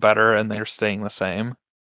teams got better and they're staying the same.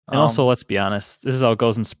 And also, let's be honest, this is how it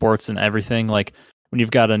goes in sports and everything. Like when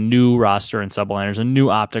you've got a new roster in Subliners, a new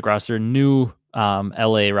Optic roster, new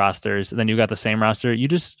LA rosters, and then you got the same roster, you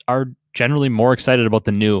just are generally more excited about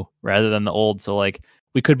the new rather than the old. So like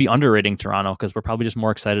we could be underrating Toronto because we're probably just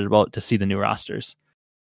more excited about to see the new rosters.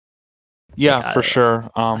 Yeah, like, for sure.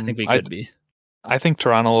 I think we could be. I think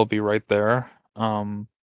Toronto will be right there.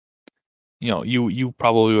 You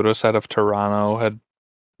probably would have said if Toronto had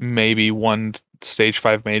maybe one stage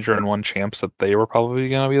 5 major and one champs that they were probably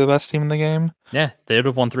going to be the best team in the game. Yeah, they would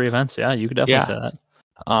have won 3 events. Yeah, you could definitely say that.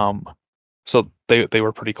 So they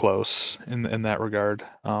were pretty close in that regard.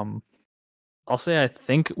 I'll say I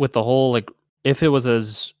think with the whole like if it was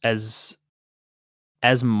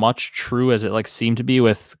as much true as it like seemed to be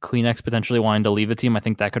with Kleenex potentially wanting to leave the team, I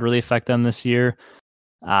think that could really affect them this year.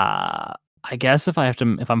 I guess if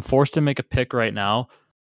I'm forced to make a pick right now,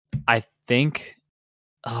 I think,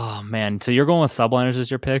 oh man, so you're going with Subliners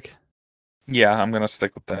as your pick? Yeah, I'm gonna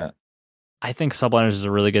stick with that. I think Subliners is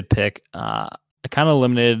a really good pick. I kind of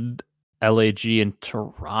eliminated LAG and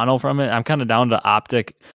Toronto from it. I'm kind of down to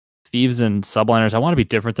Optic, Thieves, and Subliners. I want to be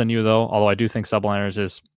different than you though, although I do think Subliners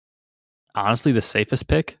is honestly the safest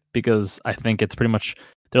pick because I think it's pretty much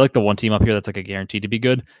they're like the one team up here that's like a guaranteed to be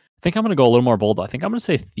good. I think I'm going to go a little more bold though. I think I'm going to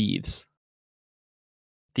say Thieves.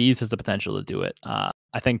 Thieves has the potential to do it.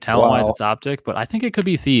 I think talent-wise it's Optic, but I think it could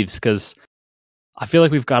be Thieves because I feel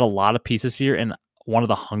like we've got a lot of pieces here and one of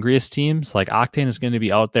the hungriest teams. Like Octane is going to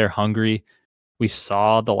be out there hungry. We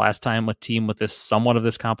saw the last time a team with this somewhat of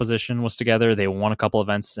this composition was together. They won a couple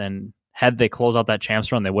events, and had they closed out that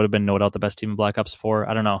champs run, they would have been no doubt the best team in Black Ops 4.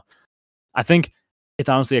 I don't know. I think it's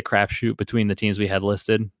honestly a crapshoot between the teams we had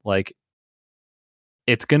listed. Like,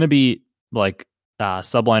 it's going to be like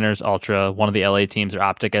Subliners, Ultra, one of the LA teams, or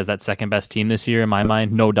Optic as that second best team this year in my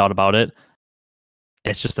mind, no doubt about it.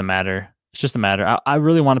 It's just a matter. I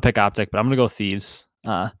really want to pick Optic, but I'm gonna go Thieves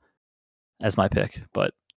as my pick.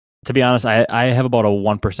 But to be honest, I have about a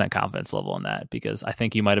 1% confidence level in that because I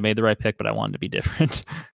think you might have made the right pick, but I wanted to be different.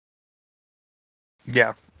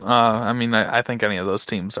 Yeah, I mean, I think any of those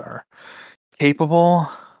teams are capable.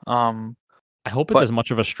 I hope it's as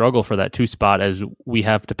much of a struggle for that 2 spot as we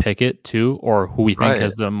have to pick it too, or who we think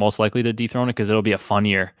has the most likely to dethrone it, because it'll be a fun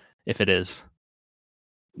year if it is.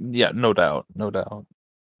 Yeah, no doubt.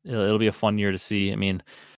 It'll be a fun year to see. I mean,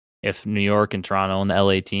 if New York and Toronto and the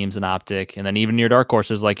LA teams and Optic, and then even your dark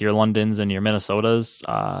horses like your Londons and your Minnesotas,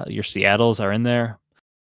 your Seattles are in there,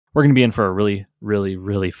 we're going to be in for a really, really,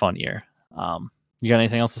 really fun year. You got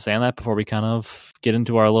anything else to say on that before we kind of get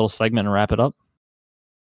into our little segment and wrap it up?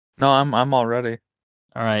 No, I'm all ready.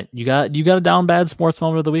 All right, you got a down bad sports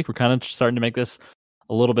moment of the week. We're kind of starting to make this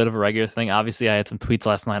a little bit of a regular thing. Obviously, I had some tweets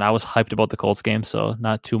last night. I was hyped about the Colts game, so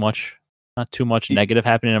not too much negative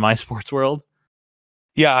happening in my sports world.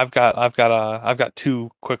 Yeah, I've got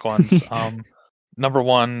 2 quick ones. Number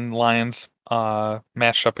 1, Lions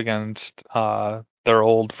matched up against their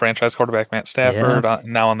old franchise quarterback Matt Stafford,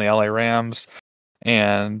 now on the LA Rams,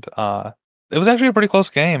 and it was actually a pretty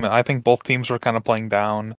close game. I think both teams were kind of playing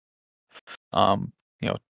down,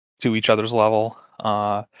 to each other's level.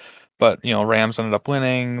 But Rams ended up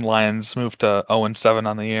winning. Lions moved to 0-7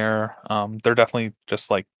 on the year. They're definitely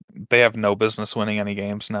just like, they have no business winning any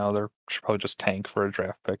games now. They should probably just tank for a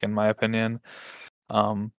draft pick, in my opinion.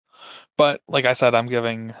 But like I said, I'm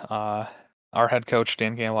giving our head coach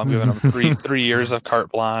Dan Campbell, I'm giving him three years of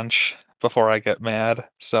carte blanche before I get mad.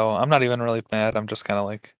 So I'm not even really mad. I'm just kind of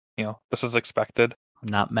like, this is expected. I'm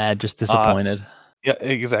not mad, just disappointed. Yeah,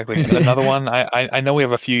 exactly. Another one. I know we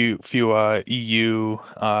have a few EU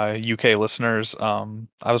UK listeners.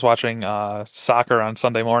 I was watching soccer on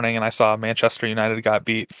Sunday morning, and I saw Manchester United got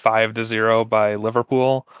beat 5-0 by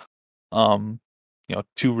Liverpool. 2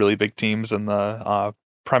 really big teams in the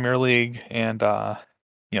Premier League, and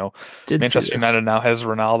Manchester United now has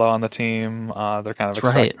Ronaldo on the team. They're kind of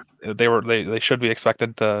expected. Right. They should be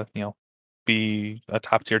expected to be a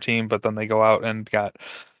top tier team, but then they go out and got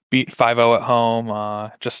beat 5-0 at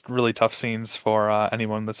home. Just really tough scenes for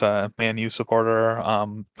anyone that's a Man U supporter.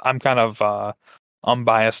 I'm kind of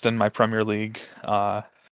unbiased in my Premier League,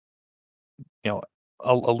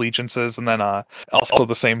 allegiances, and then also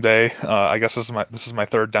the same day, I guess this is my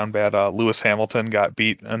third down bad. Lewis Hamilton got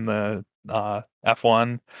beat in the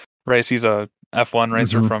F1 race. He's a F1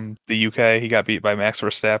 racer from the UK. He got beat by Max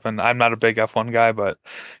Verstappen. I'm not a big F1 guy, but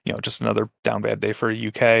just another down bad day for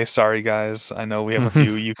UK. Sorry guys, I know we have a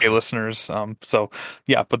few UK listeners. So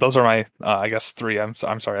yeah, but those are my I guess 3. I'm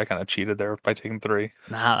sorry, I kind of cheated there by taking 3.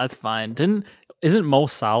 Nah, that's fine. Isn't Mo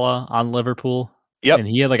Salah on Liverpool? Yep. And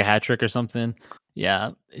he had like a hat trick or something.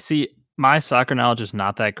 Yeah. See, my soccer knowledge is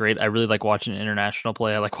not that great. I really like watching international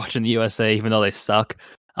play. I like watching the USA, even though they suck.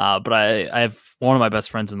 But I have one of my best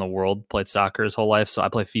friends in the world played soccer his whole life, so I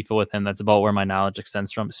play FIFA with him. That's about where my knowledge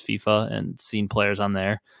extends from, is FIFA and seeing players on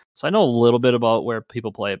there. So I know a little bit about where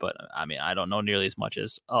people play, but I mean, I don't know nearly as much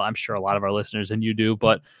as I'm sure a lot of our listeners and you do.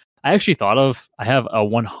 But I actually I have a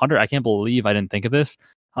 100. I can't believe I didn't think of this.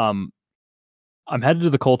 I'm headed to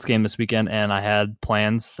the Colts game this weekend, and I had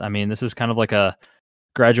plans. I mean, this is kind of like a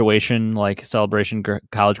graduation, like celebration,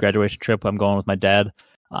 college graduation trip. I'm going with my dad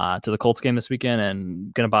to the Colts game this weekend,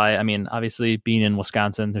 and gonna buy. I mean, obviously, being in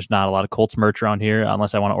Wisconsin, there's not a lot of Colts merch around here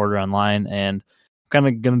unless I want to order online. And I'm kind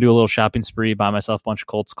of gonna do a little shopping spree, buy myself a bunch of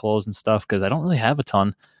Colts clothes and stuff because I don't really have a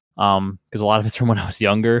ton. Because a lot of it's from when I was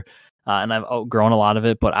younger. And I've outgrown a lot of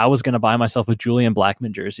it, but I was going to buy myself a Julian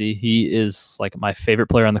Blackmon jersey. He is like my favorite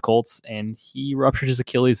player on the Colts, and he ruptured his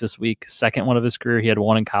Achilles this week. Second one of his career. He had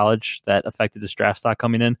one in college that affected his draft stock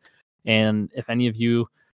coming in. And if any of you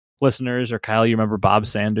listeners or Kyle, you remember Bob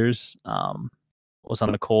Sanders was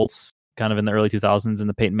on the Colts kind of in the early 2000s in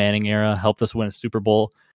the Peyton Manning era, helped us win a Super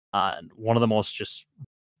Bowl. One of the most just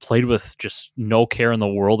played with just no care in the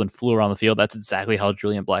world and flew around the field. That's exactly how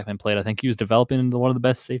Julian Blackmon played. I think he was developing into one of the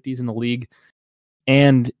best safeties in the league.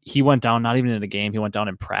 And he went down, not even in a game, he went down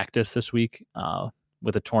in practice this week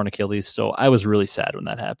with a torn Achilles. So I was really sad when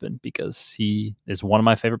that happened because he is one of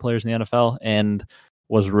my favorite players in the NFL and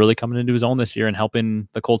was really coming into his own this year and helping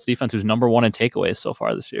the Colts defense, who's number 1 in takeaways so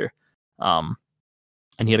far this year. And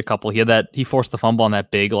he had a couple. He forced the fumble on that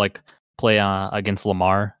big play against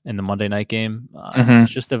Lamar in the Monday night game. He's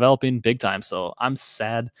just developing big time. So I'm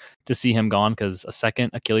sad to see him gone because a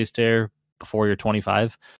second Achilles tear before you're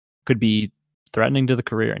 25 could be threatening to the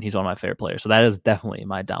career. And he's one of my favorite players. So that is definitely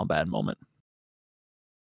my down bad moment.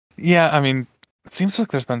 Yeah. I mean, it seems like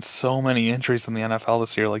there's been so many injuries in the NFL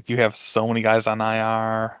this year. Like you have so many guys on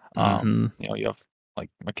IR. Mm-hmm. You have like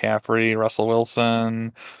McCaffrey, Russell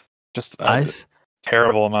Wilson, just I a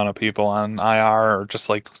terrible amount of people on IR or just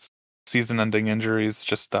like season-ending injuries.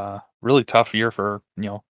 Just really tough year for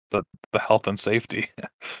the health and safety.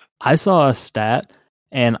 I saw a stat,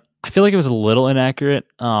 and I feel like it was a little inaccurate,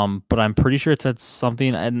 but I'm pretty sure it said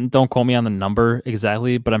something, and don't quote me on the number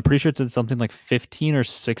exactly, but I'm pretty sure it said something like 15 or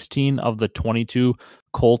 16 of the 22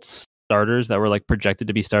 Colts starters that were like projected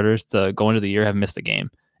to be starters to go into the year have missed a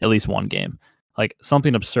game, at least one game. Like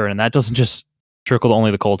something absurd, and that doesn't just trickle to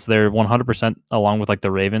only the Colts. They're 100% along with like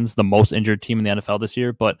the Ravens, the most injured team in the NFL this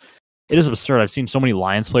year, but it is absurd. I've seen so many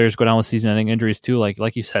Lions players go down with season-ending injuries too.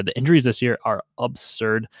 Like you said, the injuries this year are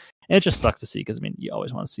absurd. And it just sucks to see because, I mean, you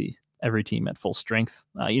always want to see every team at full strength.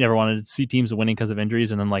 You never wanted to see teams winning because of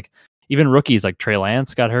injuries. And then, like, even rookies like Trey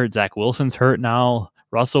Lance got hurt. Zach Wilson's hurt now.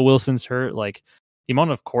 Russell Wilson's hurt. Like, the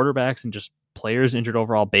amount of quarterbacks and just players injured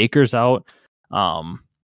overall. Baker's out.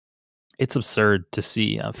 It's absurd to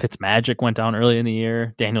see. Fitzmagic went down early in the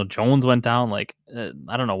year. Daniel Jones went down. Like,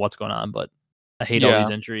 I don't know what's going on, but I hate all these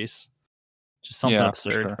injuries. Just something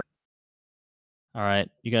absurd. Sure. All right.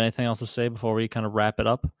 You got anything else to say before we kind of wrap it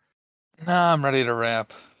up? Nah, I'm ready to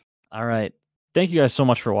wrap. All right. Thank you guys so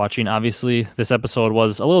much for watching. Obviously, this episode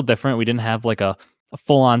was a little different. We didn't have like a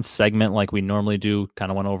full-on segment like we normally do.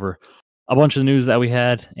 Kind of went over a bunch of the news that we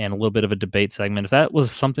had and a little bit of a debate segment. If that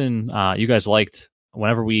was something you guys liked,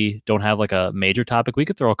 whenever we don't have like a major topic, we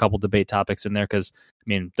could throw a couple debate topics in there because, I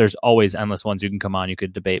mean, there's always endless ones you can come on. You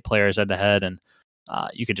could debate players head to head, and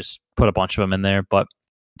you could just put a bunch of them in there. But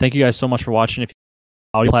thank you guys so much for watching. If you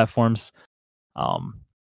have audio platforms,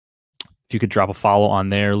 if you could drop a follow on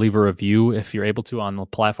there, leave a review if you're able to on the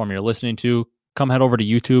platform you're listening to. Come head over to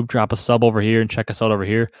YouTube, drop a sub over here, and check us out over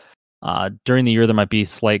here. During the year, there might be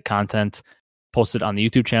slight content posted on the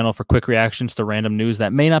YouTube channel for quick reactions to random news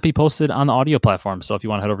that may not be posted on the audio platform. So if you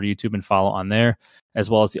want to head over to YouTube and follow on there, as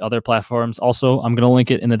well as the other platforms. Also, I'm going to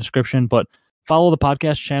link it in the description, but follow the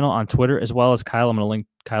podcast channel on Twitter as well as Kyle. I'm going to link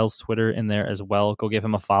Kyle's Twitter in there as well. Go give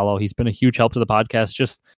him a follow. He's been a huge help to the podcast,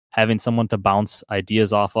 just having someone to bounce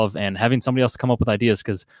ideas off of and having somebody else to come up with ideas.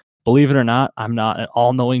 Because believe it or not, I'm not an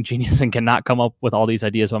all-knowing genius and cannot come up with all these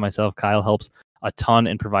ideas by myself. Kyle helps a ton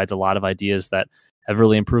and provides a lot of ideas that have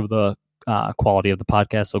really improved the quality of the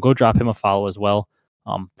podcast. So go drop him a follow as well.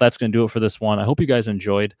 That's going to do it for this one. I hope you guys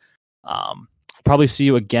enjoyed. Probably see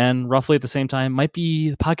you again roughly at the same time.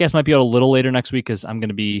 The podcast might be out a little later next week because I'm going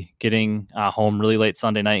to be getting home really late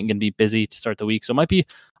Sunday night and going to be busy to start the week. So it might be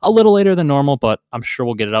a little later than normal, but I'm sure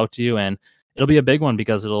we'll get it out to you. And it'll be a big one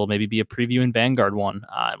because it'll maybe be a preview in Vanguard one.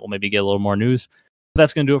 We'll maybe get a little more news. But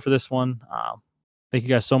that's going to do it for this one. Thank you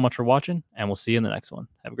guys so much for watching, and we'll see you in the next one.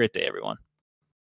 Have a great day, everyone.